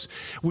eucharistos,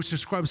 which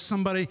describes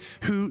somebody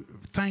who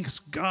thanks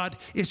God.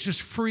 It's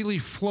just freely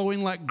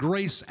flowing like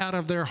grace out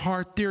of their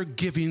heart. They're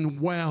giving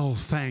well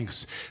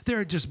thanks.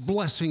 They're just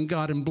blessing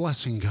God and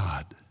blessing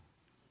God.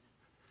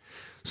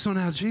 So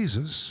now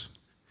Jesus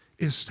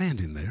is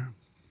standing there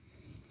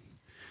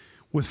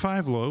with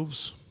 5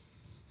 loaves,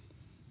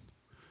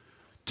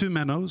 2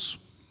 minnows.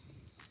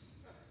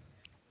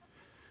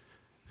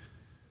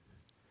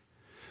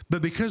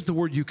 But because the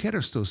word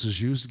eucharistos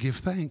is used, give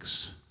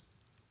thanks,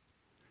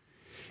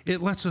 it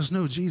lets us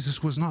know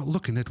Jesus was not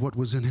looking at what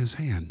was in his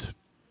hand.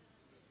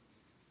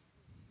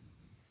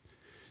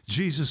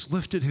 Jesus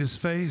lifted his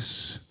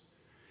face.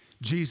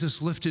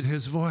 Jesus lifted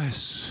his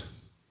voice.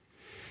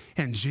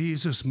 And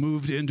Jesus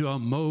moved into a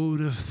mode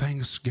of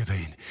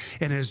thanksgiving.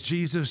 And as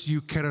Jesus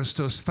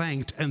Eucharistos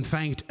thanked and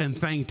thanked and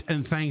thanked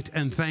and thanked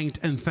and thanked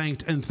and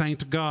thanked and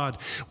thanked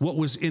God, what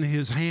was in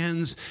his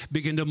hands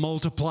began to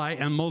multiply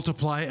and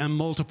multiply and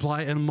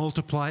multiply and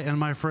multiply. And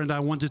my friend, I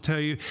want to tell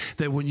you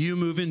that when you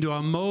move into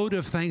a mode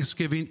of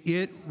thanksgiving,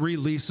 it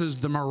releases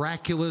the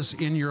miraculous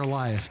in your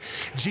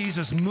life.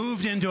 Jesus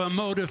moved into a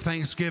mode of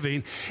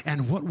thanksgiving,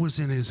 and what was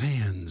in his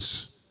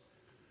hands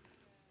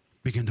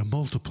began to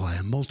multiply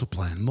and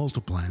multiply and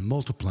multiply and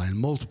multiply and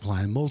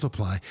multiply and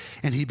multiply.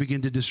 And he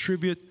began to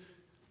distribute,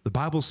 the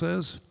Bible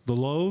says, the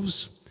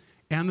loaves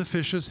and the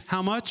fishes.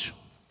 How much?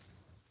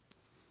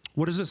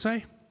 What does it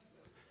say?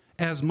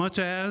 As much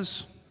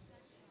as,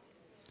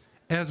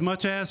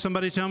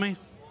 somebody tell me?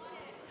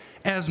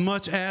 As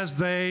much as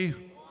they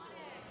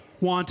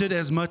wanted,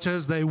 as much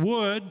as they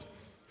would.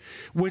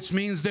 Which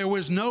means there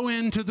was no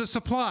end to the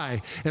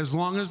supply. As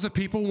long as the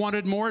people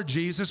wanted more,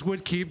 Jesus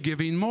would keep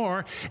giving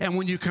more. And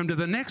when you come to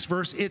the next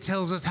verse, it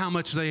tells us how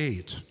much they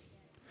ate.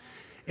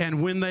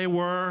 And when they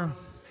were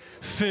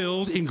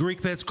filled, in Greek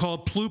that's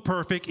called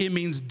pluperfect, it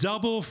means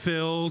double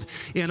filled.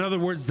 In other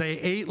words, they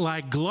ate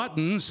like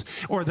gluttons,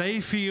 or they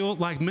feel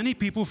like many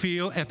people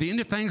feel at the end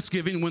of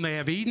Thanksgiving when they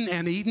have eaten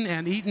and eaten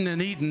and eaten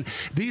and eaten.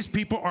 These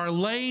people are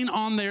laying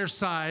on their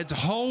sides,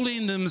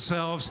 holding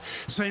themselves,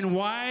 saying,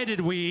 why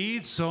did we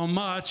eat so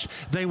much?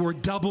 They were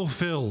double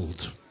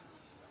filled.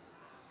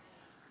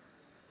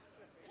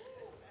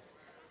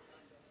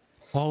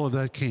 All of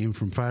that came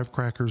from 5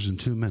 crackers and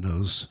 2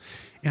 minnows.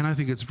 And I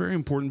think it's very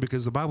important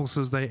because the Bible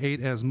says they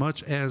ate as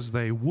much as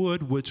they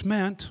would, which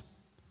meant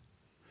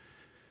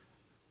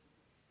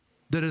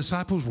the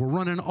disciples were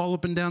running all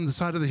up and down the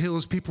side of the hill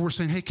as people were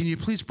saying, hey, can you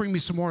please bring me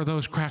some more of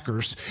those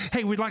crackers?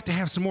 Hey, we'd like to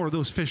have some more of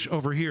those fish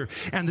over here.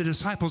 And the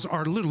disciples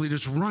are literally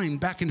just running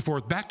back and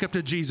forth, back up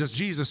to Jesus.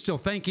 Jesus still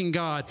thanking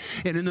God.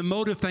 And in the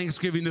mode of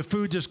thanksgiving, the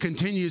food just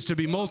continues to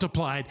be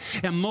multiplied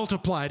and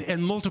multiplied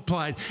and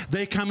multiplied.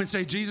 They come and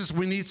say, Jesus,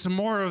 we need some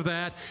more of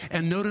that.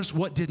 And notice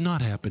what did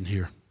not happen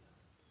here.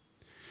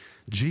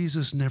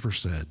 Jesus never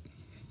said,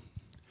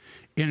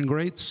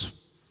 ingrates,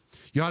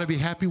 you ought to be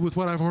happy with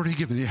what I've already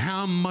given you.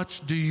 How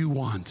much do you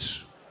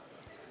want?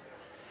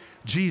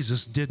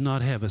 Jesus did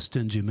not have a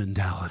stingy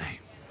mentality.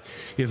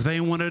 If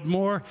they wanted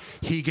more,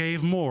 he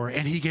gave more,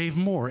 and he gave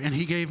more, and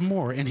he gave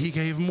more, and he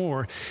gave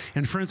more.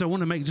 And friends, I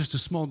want to make just a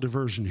small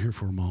diversion here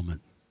for a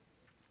moment.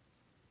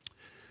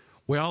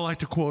 We all like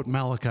to quote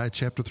Malachi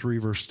chapter 3,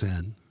 verse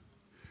 10.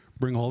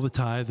 Bring all the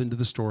tithe into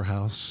the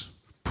storehouse.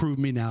 Prove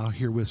me now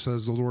herewith,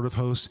 says the Lord of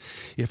hosts,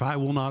 if I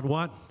will not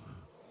what?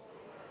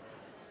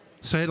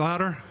 Say it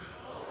louder.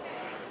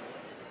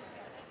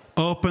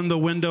 Open the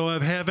window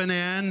of heaven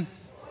and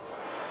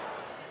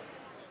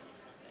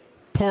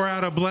pour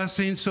out a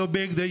blessing so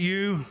big that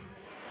you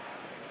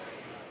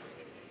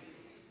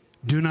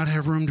do not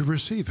have room to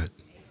receive it.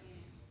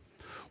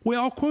 We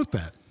all quote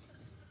that.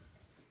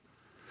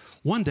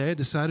 One day I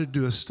decided to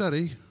do a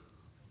study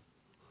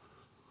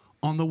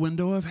on the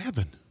window of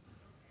heaven.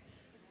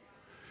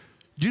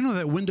 Do you know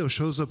that window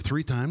shows up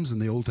 3 times in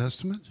the Old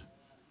Testament?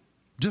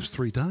 Just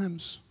 3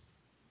 times.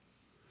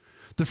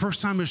 The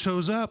first time it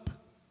shows up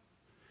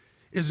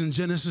is in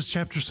Genesis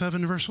chapter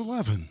 7, verse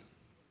 11.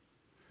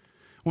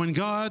 When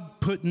God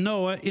put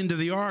Noah into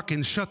the ark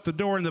and shut the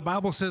door, and the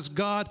Bible says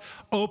God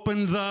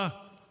opened the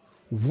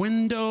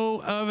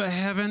window of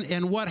heaven,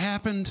 and what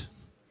happened?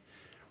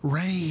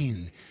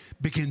 Rain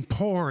began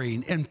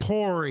pouring and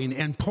pouring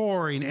and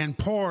pouring and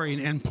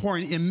pouring and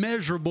pouring.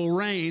 Immeasurable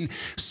rain.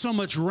 So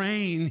much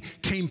rain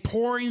came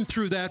pouring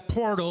through that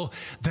portal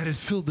that it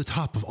filled the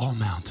top of all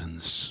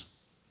mountains.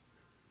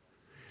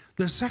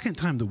 The second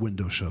time the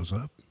window shows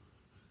up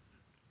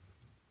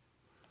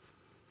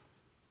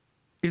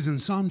is in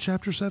Psalm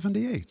chapter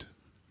 78,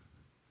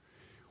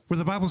 where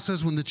the Bible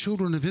says when the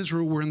children of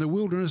Israel were in the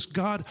wilderness,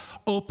 God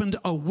opened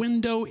a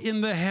window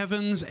in the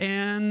heavens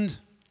and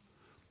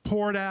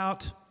poured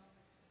out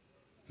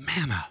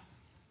manna.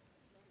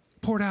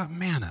 Poured out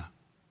manna.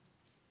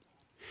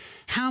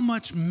 How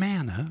much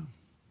manna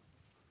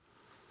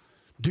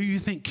do you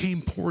think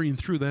came pouring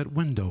through that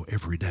window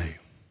every day?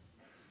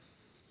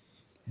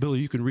 Billy,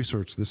 you can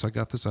research this. I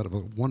got this out of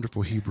a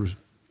wonderful Hebrew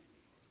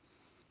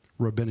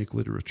rabbinic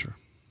literature.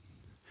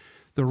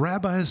 The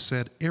rabbis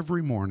said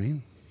every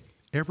morning,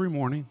 there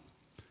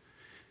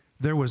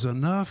was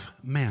enough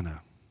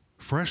manna,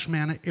 fresh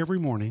manna every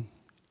morning,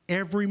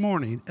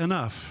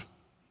 enough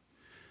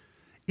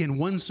in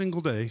one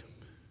single day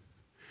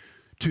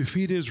to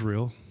feed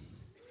Israel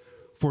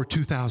for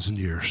 2,000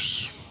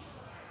 years.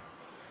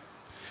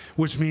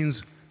 Which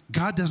means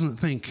God doesn't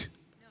think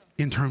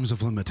in terms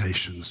of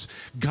limitations.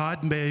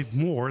 God made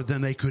more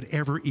than they could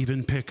ever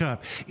even pick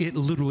up. It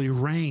literally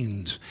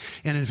rained.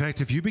 And in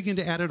fact, if you begin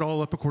to add it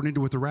all up according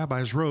to what the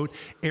rabbis wrote,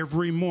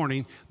 every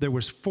morning there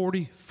was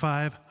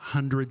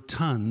 4,500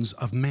 tons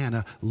of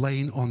manna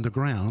laying on the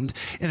ground.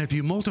 And if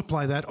you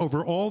multiply that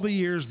over all the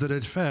years that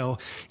it fell,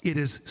 it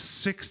is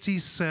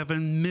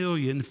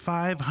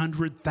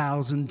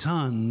 67,500,000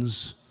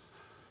 tons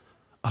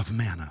of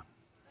manna.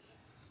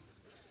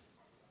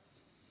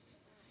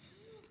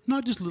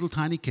 Not just little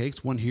tiny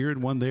cakes, one here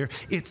and one there.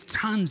 It's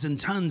tons and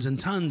tons and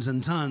tons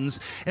and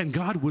tons. And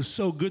God was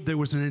so good, there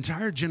was an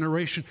entire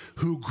generation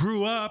who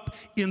grew up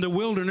in the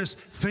wilderness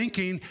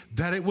thinking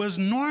that it was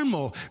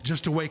normal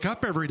just to wake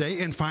up every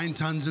day and find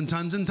tons and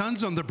tons and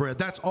tons on the bread.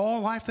 That's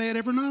all life they had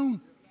ever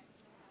known.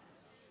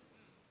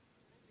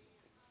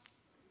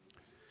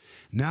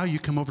 Now you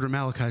come over to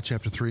Malachi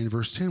chapter 3 and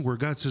verse 10, where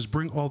God says,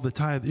 bring all the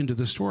tithe into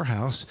the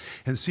storehouse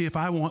and see if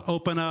I won't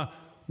open a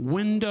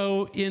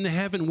window in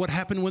heaven. What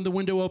happened when the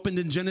window opened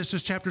in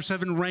Genesis chapter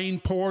 7? Rain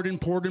poured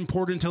and poured and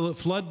poured until it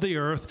flooded the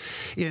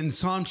earth. In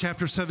Psalm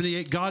chapter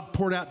 78, God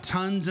poured out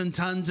tons and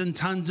tons and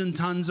tons and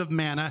tons of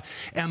manna.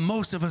 And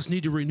most of us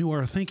need to renew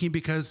our thinking,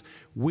 because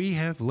we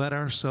have led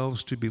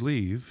ourselves to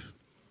believe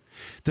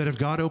that if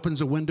God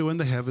opens a window in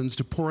the heavens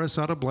to pour us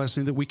out a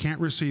blessing that we can't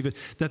receive it,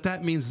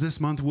 that means this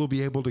month we'll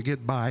be able to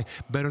get by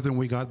better than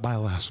we got by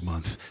last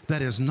month.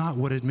 That is not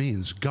what it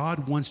means.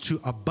 God wants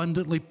to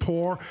abundantly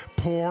pour.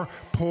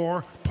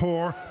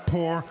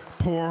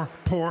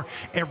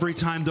 Every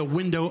time the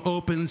window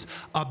opens,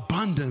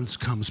 abundance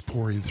comes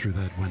pouring through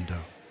that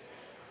window.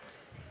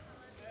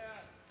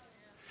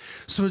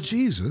 So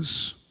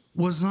Jesus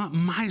was not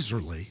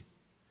miserly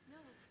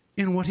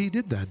in what he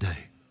did that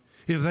day.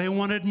 If they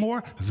wanted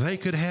more, they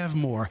could have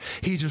more.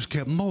 He just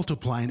kept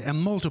multiplying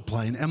and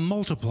multiplying and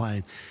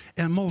multiplying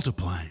and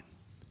multiplying.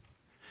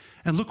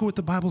 And look at what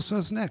the Bible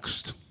says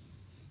next.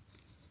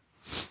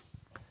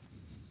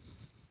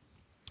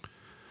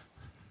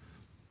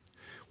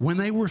 When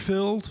they were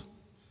filled,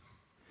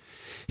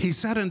 he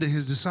said unto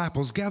his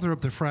disciples, gather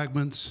up the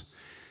fragments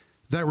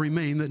that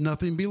remain, that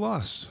nothing be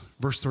lost.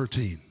 Verse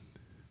 13.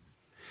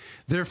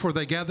 Therefore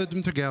they gathered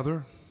them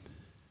together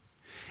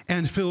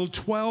and filled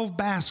 12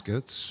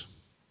 baskets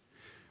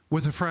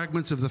with the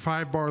fragments of the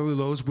 5 barley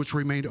loaves which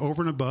remained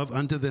over and above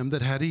unto them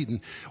that had eaten.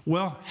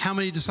 Well, how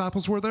many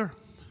disciples were there?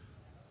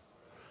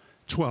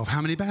 12. How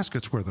many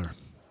baskets were there?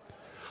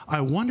 I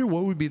wonder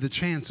what would be the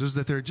chances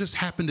that there just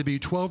happened to be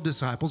 12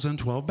 disciples and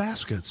 12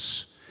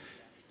 baskets.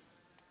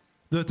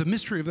 That the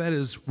mystery of that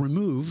is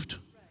removed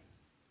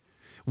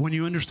when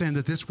you understand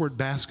that this word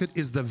basket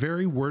is the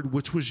very word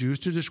which was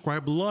used to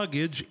describe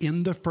luggage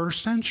in the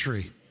first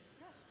century.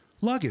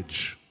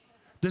 Luggage.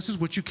 This is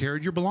what you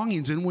carried your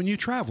belongings in when you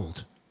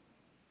traveled.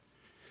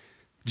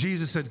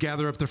 Jesus said,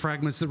 gather up the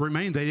fragments that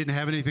remained. They didn't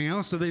have anything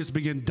else, so they just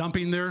began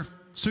dumping their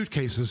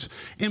suitcases,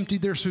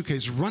 emptied their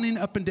suitcases, running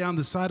up and down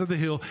the side of the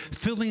hill,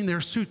 filling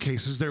their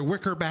suitcases, their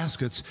wicker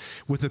baskets,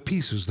 with the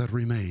pieces that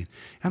remain.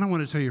 And I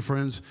want to tell you,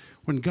 friends,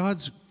 when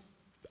God's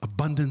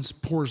abundance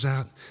pours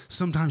out,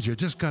 sometimes you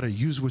just got to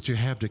use what you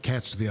have to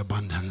catch the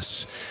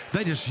abundance.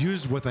 They just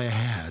used what they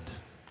had.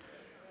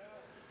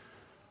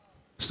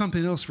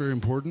 Something else very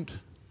important.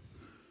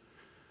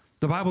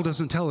 The Bible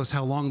doesn't tell us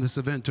how long this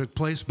event took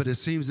place, but it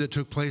seems that it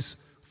took place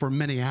for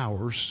many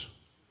hours.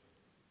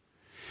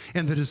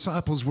 And the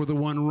disciples were the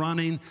one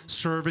running,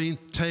 serving,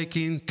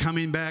 taking,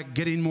 coming back,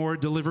 getting more,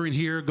 delivering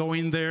here,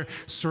 going there,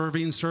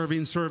 serving.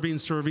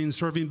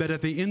 But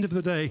at the end of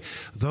the day,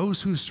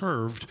 those who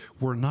served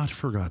were not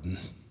forgotten.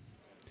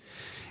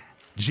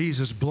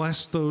 Jesus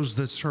blessed those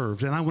that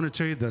served. And I want to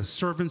tell you, the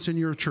servants in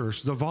your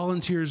church, the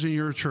volunteers in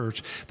your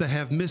church that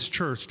have missed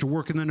church to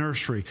work in the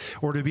nursery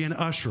or to be an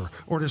usher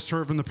or to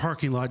serve in the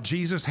parking lot,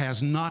 Jesus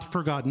has not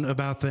forgotten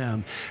about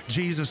them.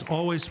 Jesus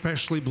always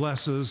specially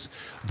blesses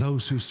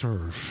those who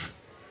serve.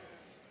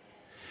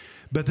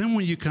 But then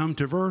when you come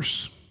to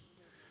verse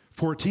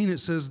 14, it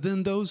says,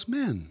 then those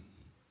men.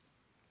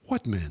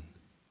 What men?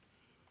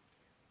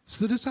 It's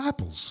the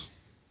disciples.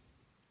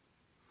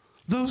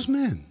 Those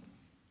men,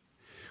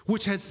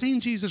 which had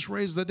seen Jesus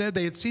raise the dead.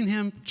 They had seen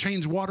him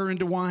change water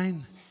into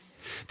wine.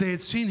 They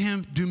had seen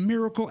him do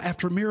miracle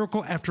after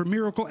miracle after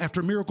miracle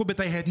after miracle, but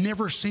they had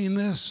never seen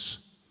this.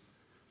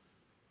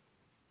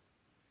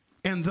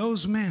 And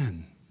those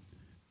men,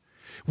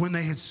 when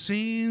they had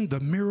seen the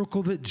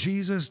miracle that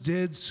Jesus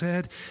did,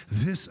 said,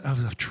 this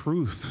of the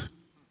truth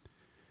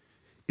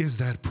is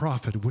that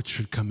prophet which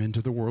should come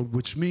into the world,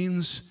 which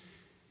means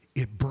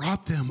it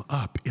brought them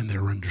up in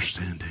their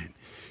understanding.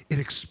 It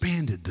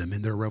expanded them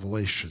in their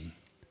revelation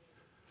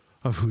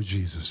of who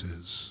Jesus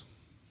is.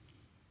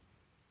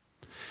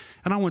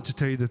 And I want to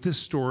tell you that this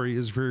story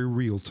is very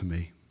real to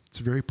me. It's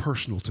very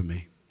personal to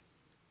me.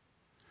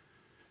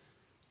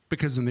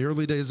 Because in the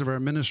early days of our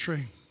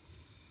ministry,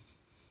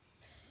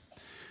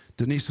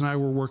 Denise and I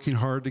were working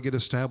hard to get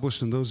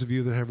established, and those of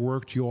you that have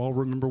worked, you all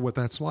remember what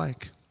that's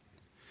like.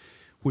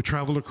 We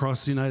traveled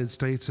across the United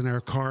States in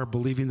our car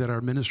believing that our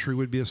ministry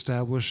would be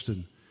established,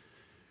 and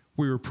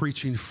we were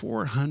preaching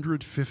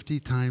 450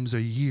 times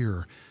a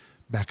year,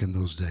 back in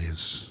those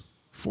days,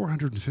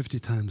 450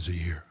 times a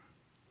year.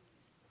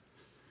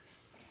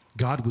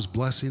 God was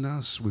blessing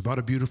us. We bought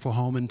a beautiful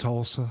home in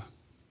Tulsa.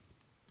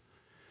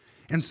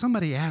 And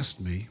somebody asked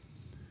me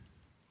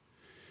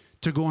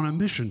to go on a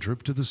mission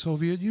trip to the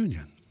Soviet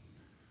Union.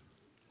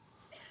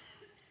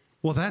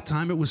 Well, that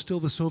time it was still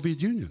the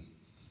Soviet Union.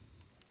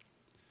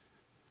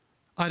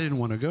 I didn't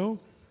want to go.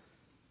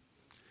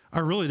 I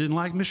really didn't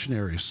like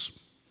missionaries.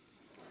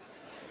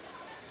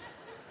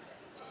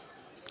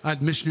 I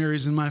had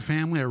missionaries in my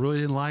family. I really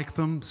didn't like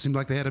them. It seemed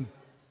like they had a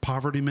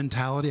poverty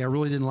mentality. I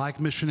really didn't like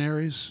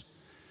missionaries.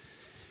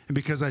 And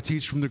because I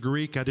teach from the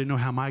Greek, I didn't know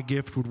how my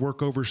gift would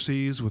work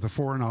overseas with a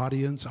foreign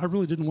audience. I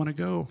really didn't want to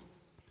go.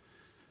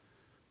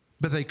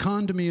 But they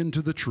conned me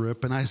into the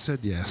trip, and I said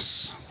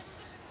yes.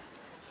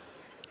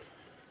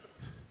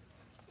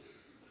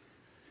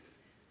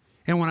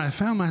 And when I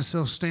found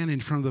myself standing in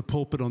front of the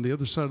pulpit on the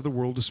other side of the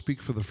world to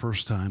speak for the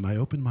first time, I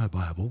opened my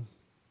Bible,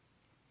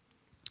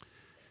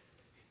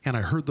 and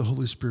I heard the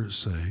Holy Spirit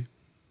say,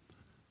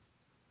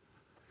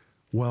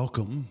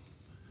 "Welcome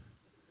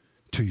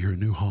to your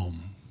new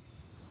home."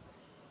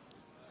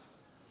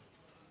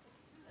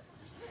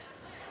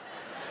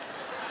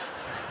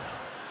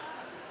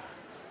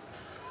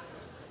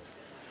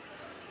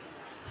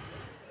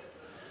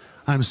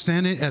 I'm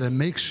standing at a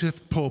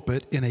makeshift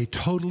pulpit in a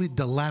totally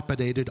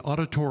dilapidated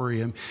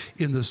auditorium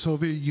in the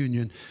Soviet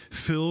Union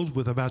filled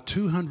with about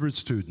 200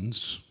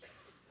 students.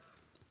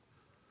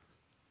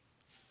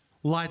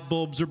 Light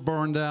bulbs are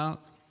burned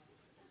out.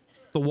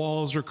 The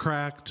walls are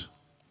cracked.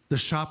 The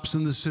shops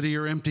in the city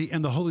are empty.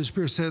 And the Holy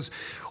Spirit says,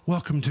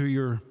 "Welcome to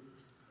your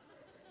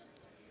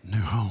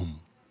new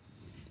home."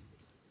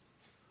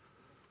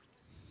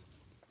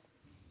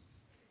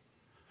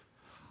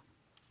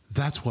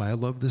 That's why I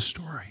love this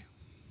story.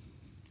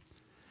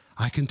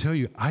 I can tell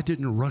you, I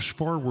didn't rush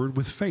forward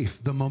with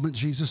faith the moment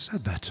Jesus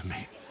said that to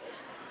me.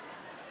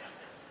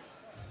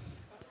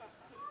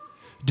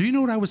 Do you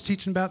know what I was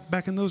teaching about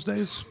back in those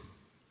days?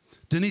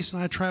 Denise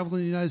and I traveled in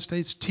the United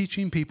States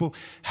teaching people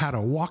how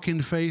to walk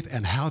in faith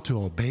and how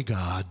to obey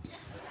God.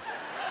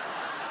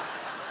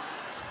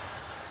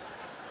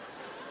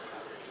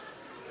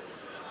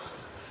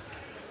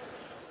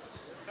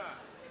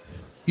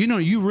 You know,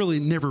 you really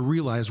never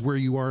realize where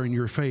you are in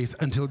your faith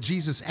until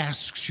Jesus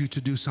asks you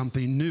to do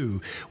something new.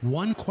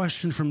 One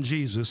question from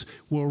Jesus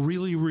will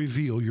really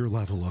reveal your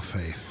level of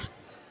faith.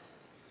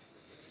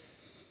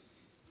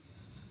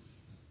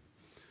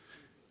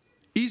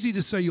 Easy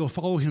to say you'll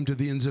follow him to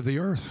the ends of the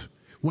earth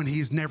when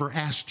he's never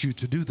asked you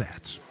to do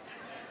that.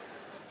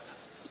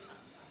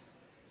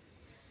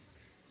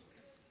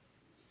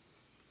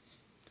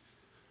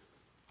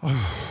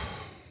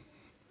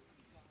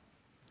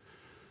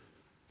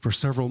 For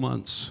several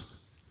months,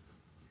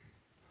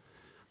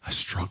 I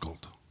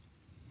struggled.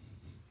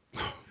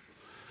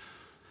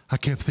 I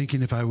kept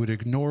thinking if I would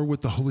ignore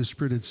what the Holy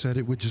Spirit had said,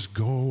 it would just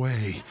go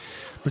away.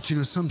 But you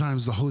know,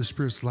 sometimes the Holy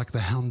Spirit's like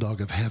the hound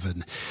dog of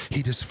heaven.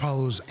 He just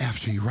follows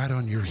after you right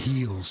on your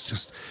heels,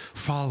 just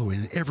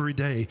following. Every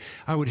day,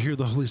 I would hear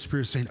the Holy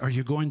Spirit saying, "Are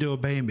you going to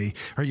obey me?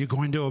 Are you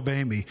going to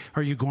obey me?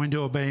 Are you going to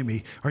obey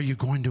me? Are you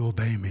going to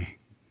obey me?"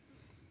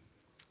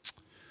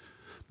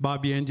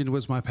 Bob Yandian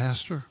was my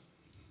pastor.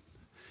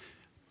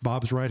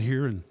 Bob's right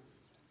here, and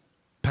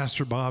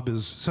Pastor Bob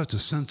is such a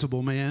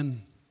sensible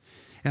man.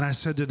 And I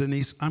said to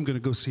Denise, "I'm going to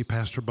go see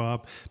Pastor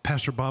Bob.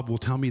 Pastor Bob will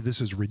tell me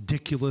this is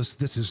ridiculous.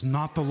 This is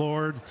not the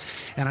Lord."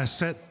 And I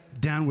sat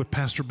down with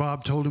Pastor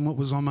Bob, told him what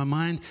was on my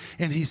mind,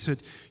 and he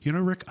said, "You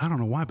know, Rick, I don't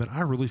know why, but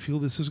I really feel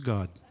this is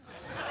God."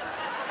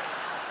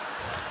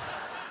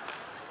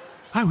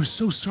 I was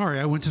so sorry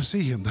I went to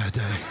see him that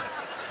day.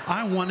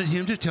 I wanted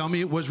him to tell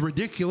me it was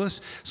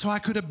ridiculous so I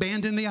could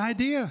abandon the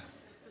idea.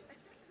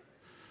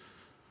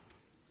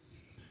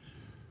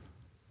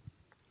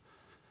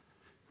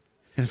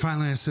 And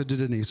finally I said to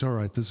Denise, "All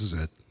right, this is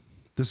it.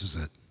 This is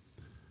it.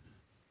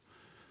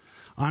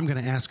 I'm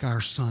going to ask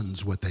our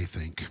sons what they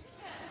think.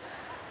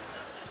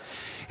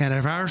 And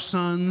if our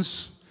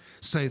sons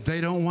say they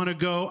don't want to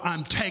go,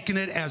 I'm taking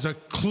it as a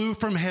clue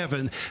from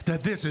heaven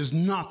that this is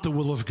not the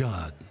will of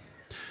God."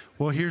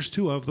 Well, here's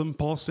two of them.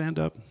 Paul, stand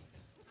up.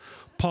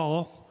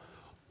 Paul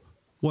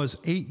was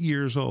 8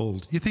 years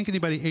old. You think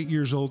anybody 8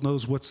 years old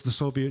knows what's the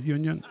Soviet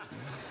Union?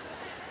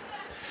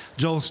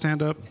 Joel,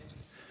 stand up.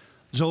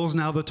 Joel's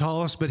now the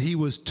tallest, but he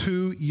was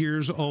 2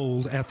 years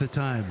old at the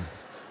time.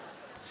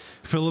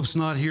 Philip's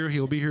not here.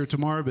 He'll be here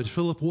tomorrow, but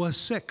Philip was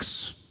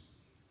 6.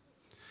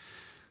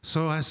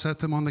 So I set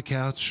them on the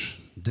couch.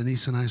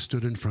 Denise and I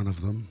stood in front of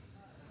them.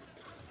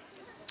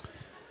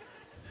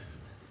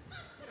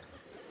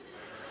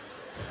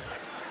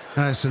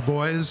 And I said,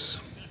 "Boys,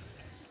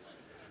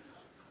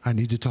 I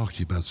need to talk to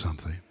you about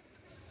something."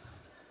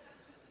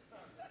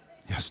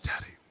 "Yes,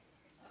 Daddy."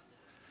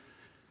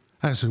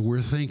 I said,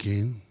 "We're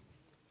thinking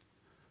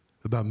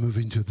about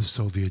moving to the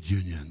Soviet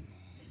Union.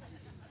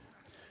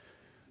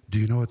 Do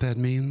you know what that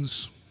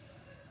means?"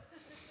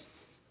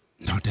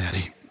 "No,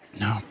 Daddy,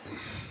 no."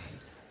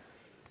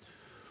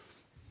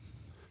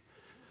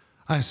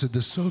 I said,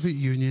 "The Soviet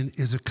Union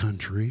is a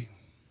country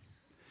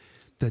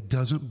that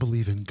doesn't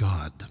believe in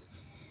God,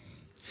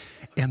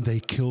 and they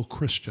kill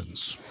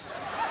Christians.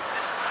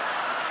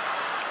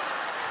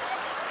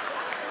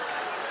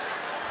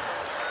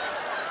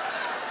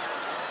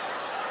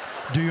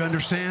 Do you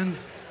understand?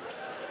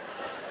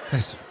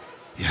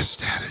 Yes,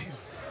 Daddy.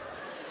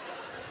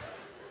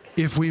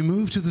 If we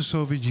move to the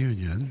Soviet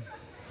Union,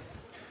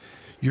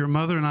 your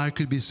mother and I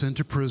could be sent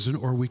to prison,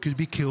 or we could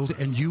be killed,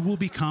 and you will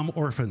become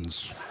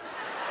orphans.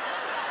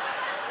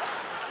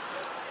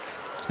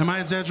 Am I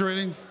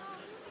exaggerating?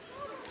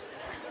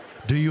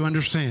 Do you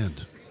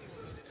understand?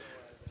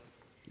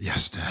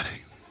 Yes,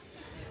 Daddy.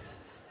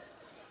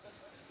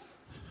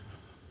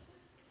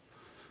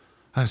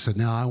 I said,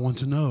 now I want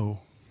to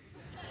know.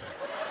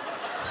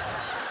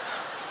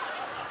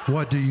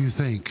 What do you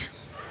think?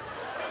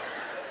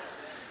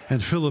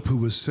 And Philip, who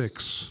was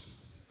 6,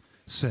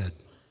 said,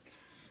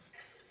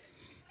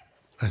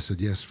 I said,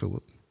 yes,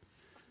 Philip.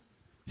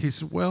 He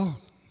said, well,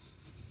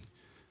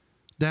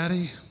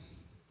 Daddy,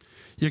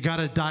 you got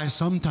to die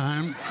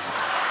sometime.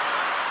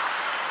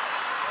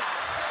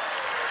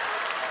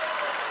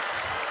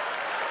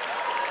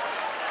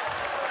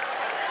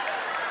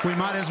 We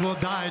might as well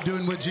die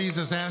doing what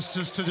Jesus asked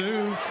us to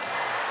do.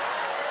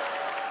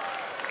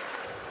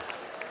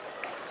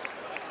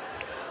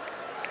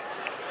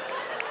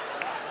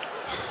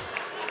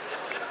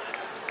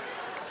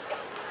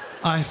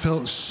 I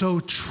felt so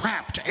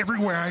trapped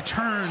everywhere I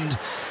turned.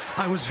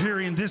 I was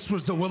hearing this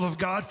was the will of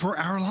God for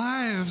our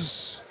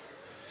lives.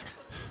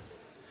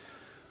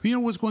 You know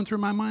what's going through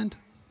my mind?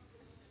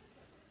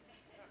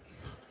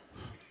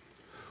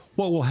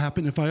 What will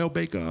happen if I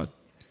obey God?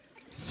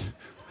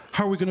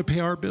 How are we going to pay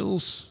our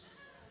bills?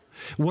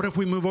 What if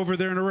we move over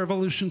there and a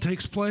revolution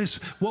takes place?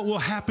 What will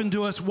happen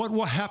to us? What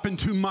will happen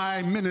to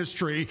my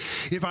ministry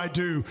if I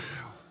do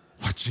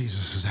what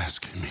Jesus is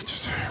asking me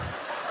to do?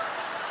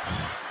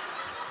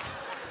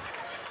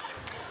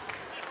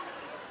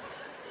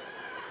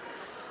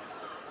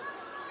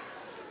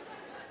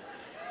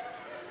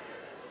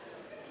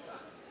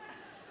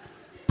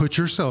 Put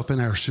yourself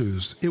in our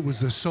shoes. It was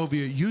the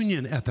Soviet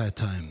Union at that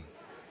time.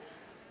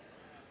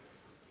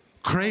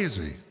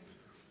 Crazy.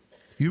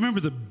 You remember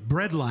the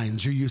bread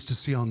lines you used to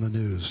see on the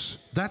news?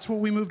 That's what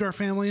we moved our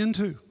family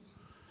into.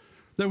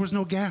 There was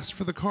no gas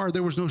for the car.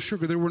 There was no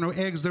sugar. There were no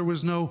eggs. There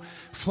was no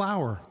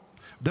flour.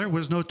 There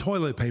was no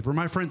toilet paper.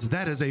 My friends,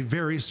 that is a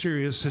very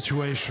serious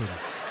situation.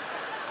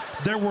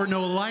 There were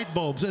no light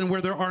bulbs. And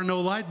where there are no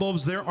light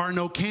bulbs, there are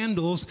no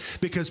candles,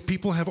 because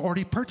people have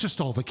already purchased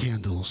all the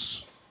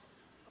candles.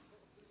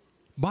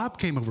 Bob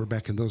came over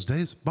back in those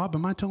days. Bob,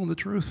 am I telling the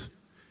truth?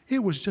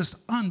 It was just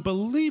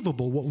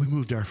unbelievable what we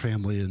moved our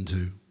family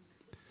into.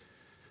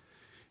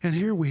 And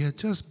here we had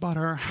just bought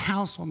our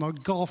house on the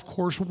golf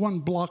course 1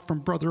 block from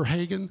Brother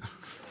Hagin.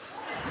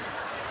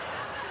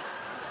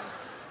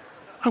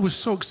 I was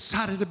so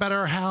excited about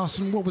our house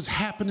and what was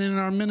happening in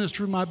our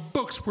ministry. My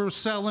books were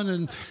selling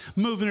and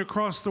moving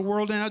across the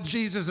world. Now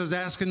Jesus is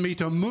asking me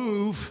to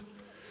move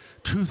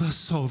to the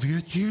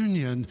Soviet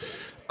Union.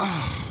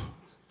 Oh.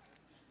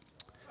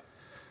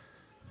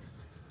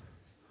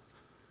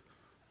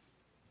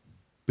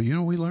 But you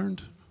know what we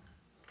learned?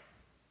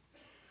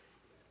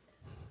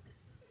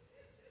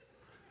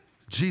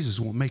 Jesus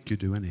won't make you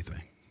do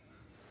anything.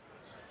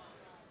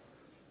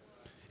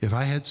 If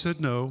I had said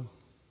no,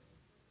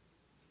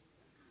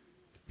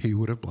 he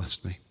would have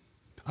blessed me.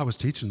 I was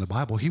teaching the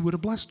Bible. He would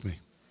have blessed me.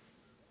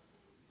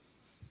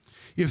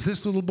 If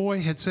this little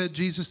boy had said,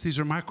 Jesus, these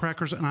are my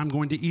crackers and I'm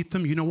going to eat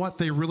them, you know what?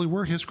 They really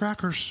were his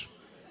crackers.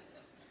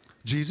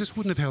 Jesus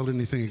wouldn't have held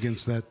anything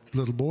against that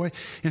little boy.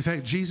 In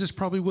fact, Jesus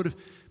probably would have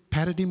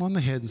patted him on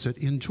the head and said,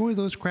 enjoy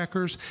those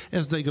crackers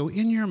as they go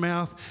in your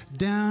mouth,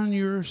 down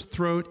your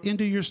throat,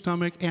 into your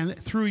stomach, and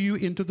through you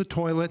into the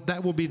toilet.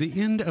 That will be the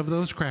end of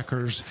those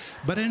crackers,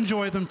 but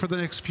enjoy them for the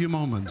next few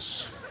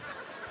moments.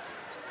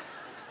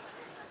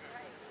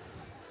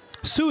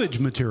 Sewage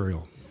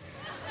material.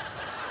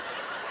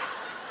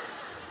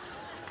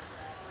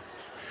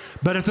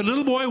 But if the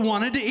little boy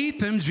wanted to eat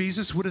them,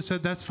 Jesus would have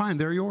said, that's fine,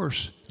 they're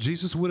yours.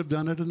 Jesus would have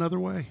done it another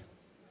way.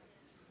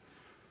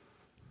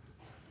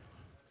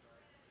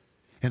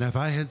 And if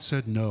I had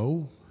said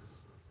no,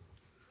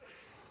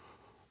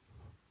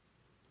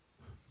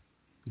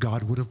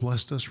 God would have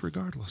blessed us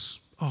regardless.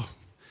 Oh,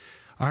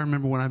 I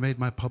remember when I made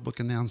my public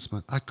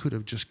announcement, I could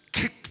have just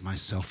kicked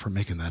myself for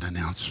making that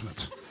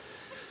announcement.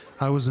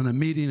 I was in a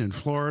meeting in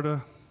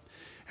Florida,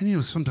 and you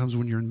know, sometimes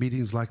when you're in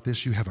meetings like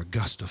this, you have a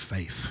gust of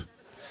faith.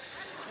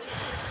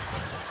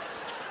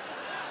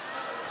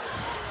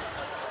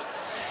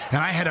 And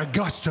I had a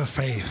gust of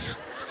faith.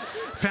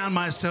 Found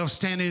myself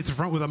standing at the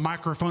front with a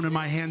microphone in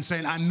my hand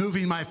saying, I'm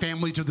moving my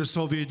family to the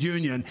Soviet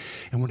Union.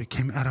 And when it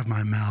came out of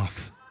my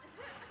mouth,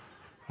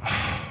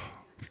 I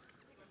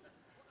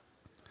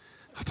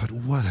thought,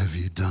 what have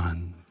you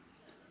done?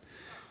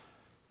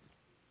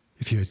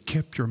 If you had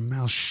kept your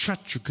mouth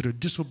shut, you could have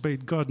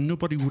disobeyed God.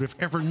 Nobody would have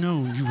ever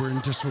known you were in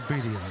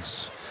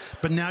disobedience.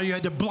 But now you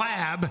had to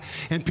blab,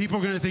 and people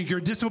are going to think you're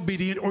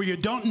disobedient or you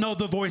don't know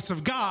the voice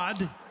of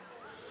God.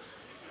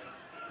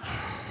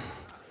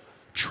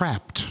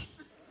 Trapped.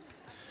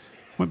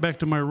 Went back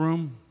to my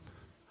room,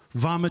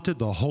 vomited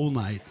the whole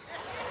night.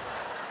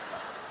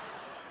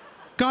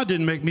 God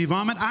didn't make me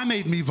vomit. I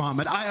made me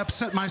vomit. I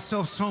upset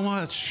myself so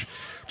much.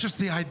 Just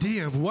the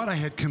idea of what I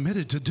had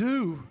committed to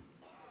do.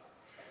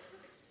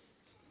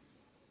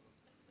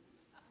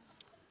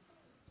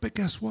 But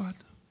guess what?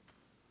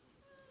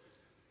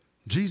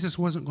 Jesus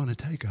wasn't going to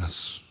take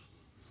us.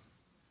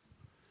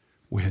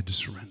 We had to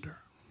surrender.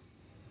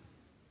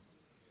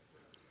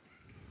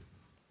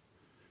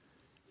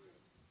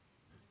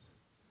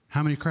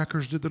 How many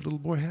crackers did the little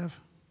boy have?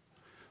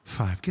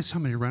 5. Guess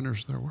how many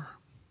Renners there were?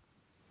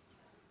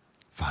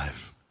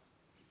 5.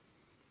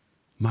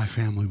 My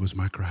family was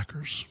my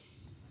crackers.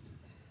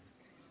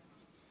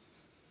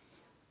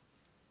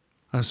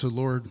 I said,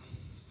 Lord,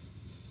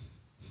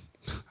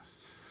 I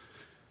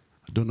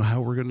don't know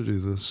how we're going to do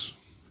this,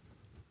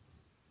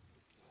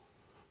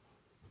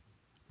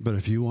 but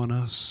if you want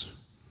us,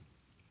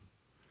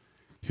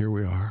 here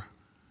we are.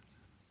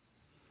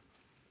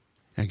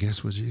 And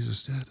guess what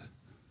Jesus did?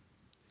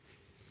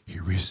 He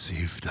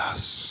received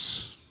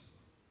us.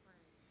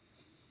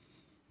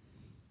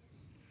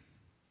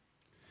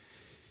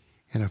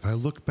 And if I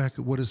look back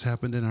at what has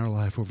happened in our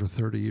life over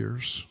 30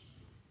 years,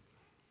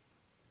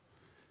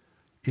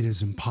 it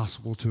is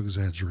impossible to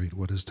exaggerate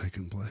what has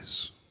taken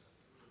place.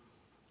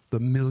 The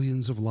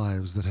millions of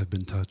lives that have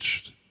been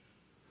touched.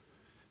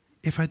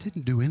 If I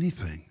didn't do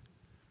anything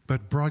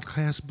but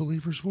broadcast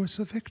Believer's Voice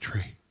of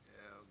Victory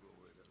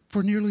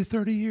for nearly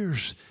 30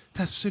 years,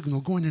 that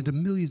signal going into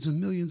millions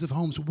and millions of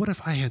homes, what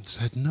if I had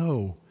said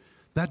no?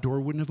 That door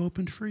wouldn't have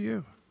opened for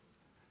you.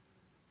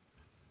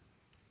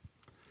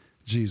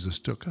 Jesus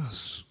took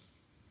us.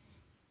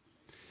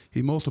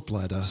 He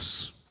multiplied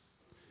us.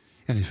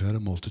 And he fed a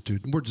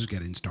multitude. And we're just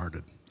getting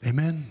started.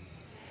 Amen?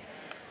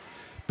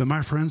 But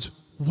my friends,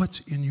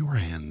 what's in your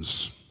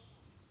hands?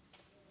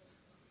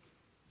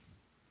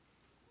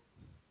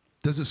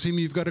 Does it seem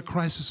you've got a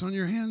crisis on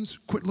your hands?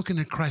 Quit looking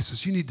at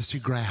crisis. You need to see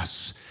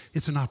grass.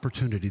 It's an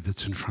opportunity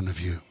that's in front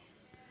of you.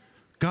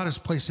 God is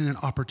placing an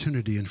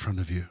opportunity in front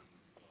of you.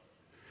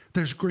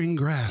 There's green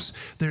grass.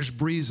 There's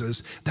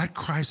breezes. That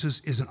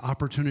crisis is an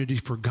opportunity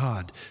for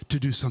God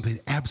to do something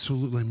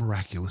absolutely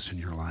miraculous in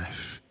your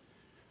life.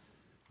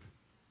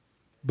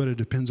 But it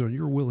depends on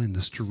your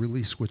willingness to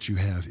release what you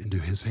have into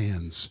his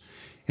hands.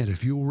 And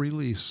if you'll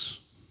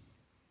release,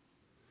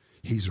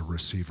 he's a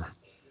receiver.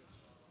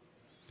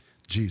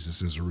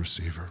 Jesus is a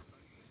receiver.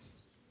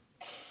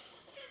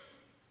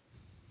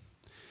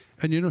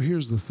 And you know,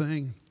 here's the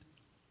thing.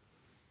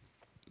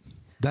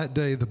 That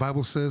day, the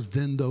Bible says,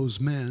 then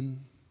those men,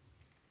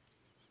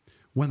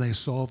 when they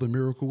saw the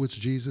miracle which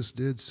Jesus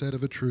did, said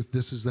of a truth,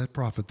 this is that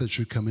prophet that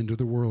should come into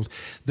the world.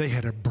 They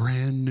had a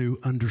brand new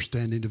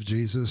understanding of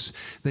Jesus.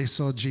 They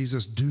saw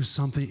Jesus do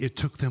something. It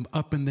took them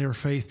up in their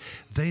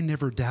faith. They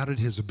never doubted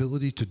his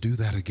ability to do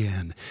that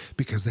again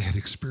because they had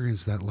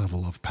experienced that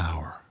level of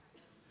power.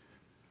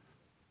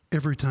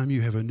 Every time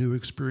you have a new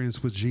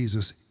experience with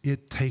Jesus,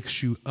 it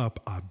takes you up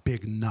a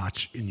big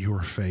notch in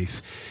your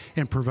faith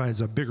and provides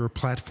a bigger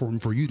platform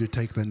for you to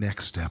take the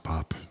next step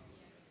up.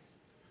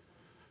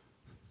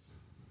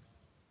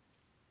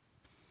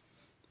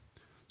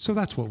 So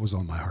that's what was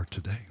on my heart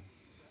today.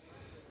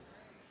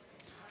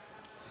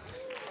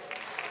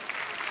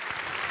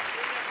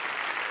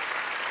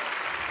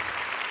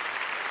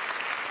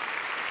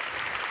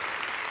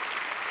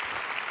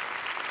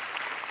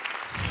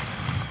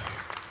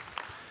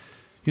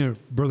 You know,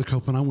 Brother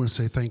Copeland, I want to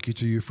say thank you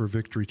to you for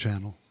Victory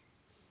Channel.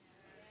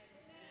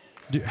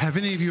 Have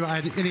any of you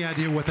any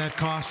idea what that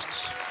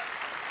costs?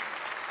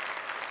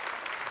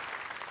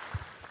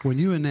 When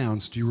you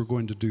announced you were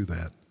going to do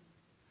that,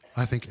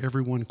 I think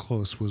everyone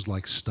close was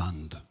like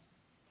stunned.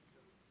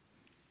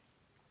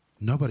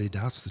 Nobody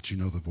doubts that you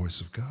know the voice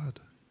of God.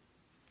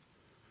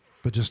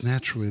 But just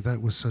naturally,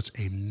 that was such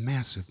a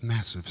massive,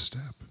 massive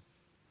step.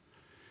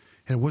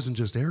 And it wasn't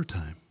just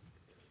airtime.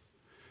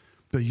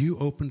 But you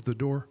opened the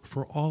door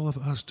for all of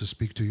us to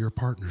speak to your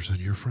partners and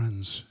your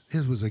friends.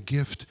 It was a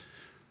gift,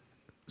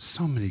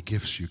 so many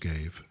gifts you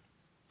gave.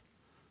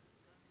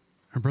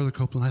 And Brother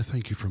Copeland, I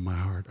thank you from my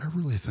heart. I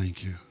really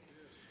thank you.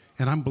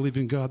 And I'm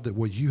believing, God, that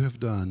what you have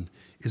done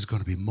is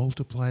going to be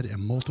multiplied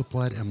and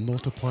multiplied and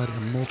multiplied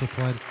and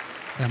multiplied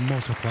and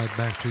multiplied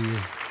back to you.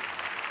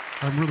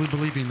 I'm really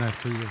believing that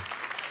for you.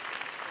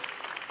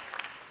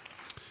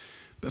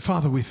 But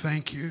Father, we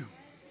thank you.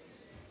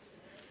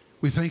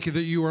 We thank you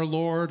that you are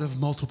Lord of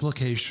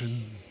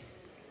multiplication.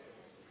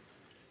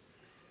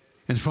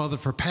 And Father,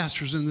 for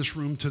pastors in this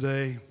room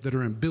today that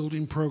are in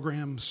building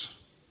programs,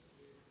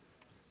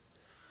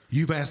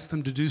 you've asked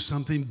them to do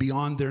something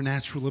beyond their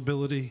natural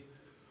ability.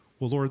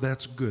 Well, Lord,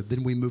 that's good.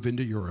 Then we move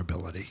into your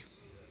ability.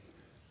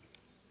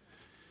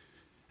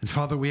 And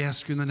Father, we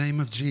ask you in the name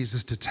of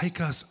Jesus to take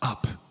us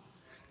up.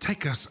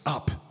 Take us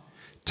up.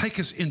 Take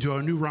us into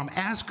a new realm.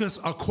 Ask us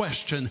a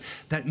question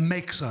that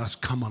makes us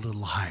come a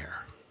little higher.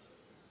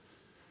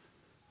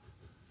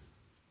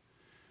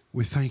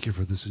 We thank you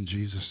for this in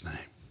Jesus'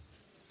 name.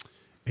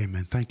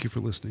 Amen. Thank you for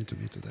listening to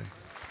me today.